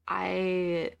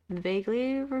 I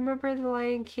vaguely remember The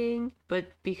Lion King, but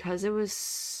because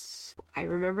I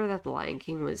remember that The Lion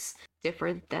King was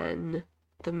different than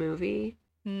the movie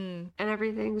and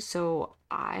everything, so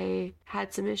I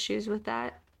had some issues with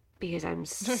that because I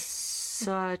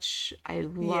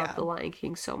love The Lion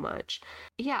King so much.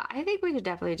 Yeah, I think we could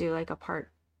definitely do like a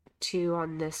part 2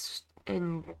 on this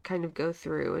and kind of go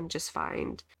through and just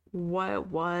find what it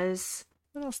was.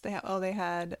 What else they have? Oh, they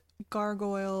had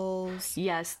Gargoyles.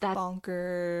 Yes, that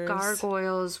Bonkers.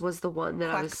 Gargoyles was the one that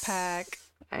Quack Pack.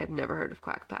 I have never heard of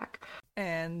Quack Pack.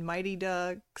 And Mighty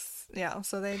Ducks. Yeah,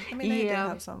 so they did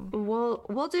have some.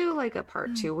 We'll do like a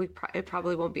part 2. It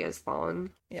probably won't be as long.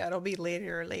 Yeah, it'll be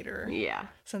later. Yeah.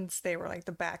 Since they were like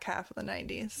the back half of the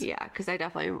 90s. Yeah, because I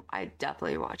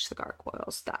definitely watched the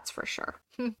Gargoyles, that's for sure.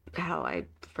 Hell,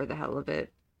 for the hell of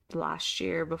it, last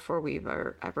year, before we've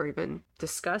ever even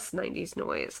discussed 90s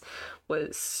noise,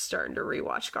 was starting to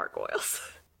rewatch Gargoyles.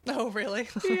 Oh, really?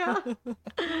 Yeah.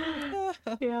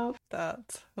 Yeah.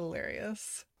 That's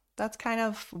hilarious. That's kind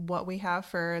of what we have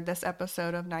for this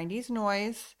episode of 90s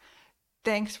Noise.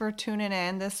 Thanks for tuning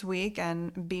in this week,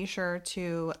 and be sure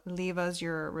to leave us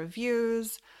your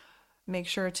reviews. Make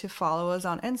sure to follow us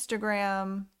on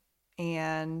Instagram,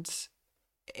 and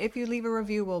if you leave a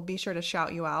review, we'll be sure to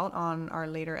shout you out on our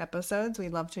later episodes.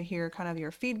 We'd love to hear kind of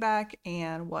your feedback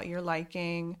and what you're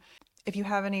liking. If you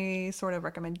have any sort of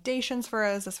recommendations for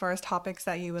us as far as topics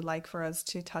that you would like for us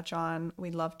to touch on,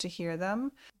 we'd love to hear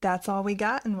them. That's all we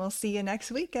got, and we'll see you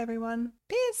next week, everyone.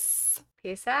 Peace!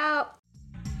 Peace out.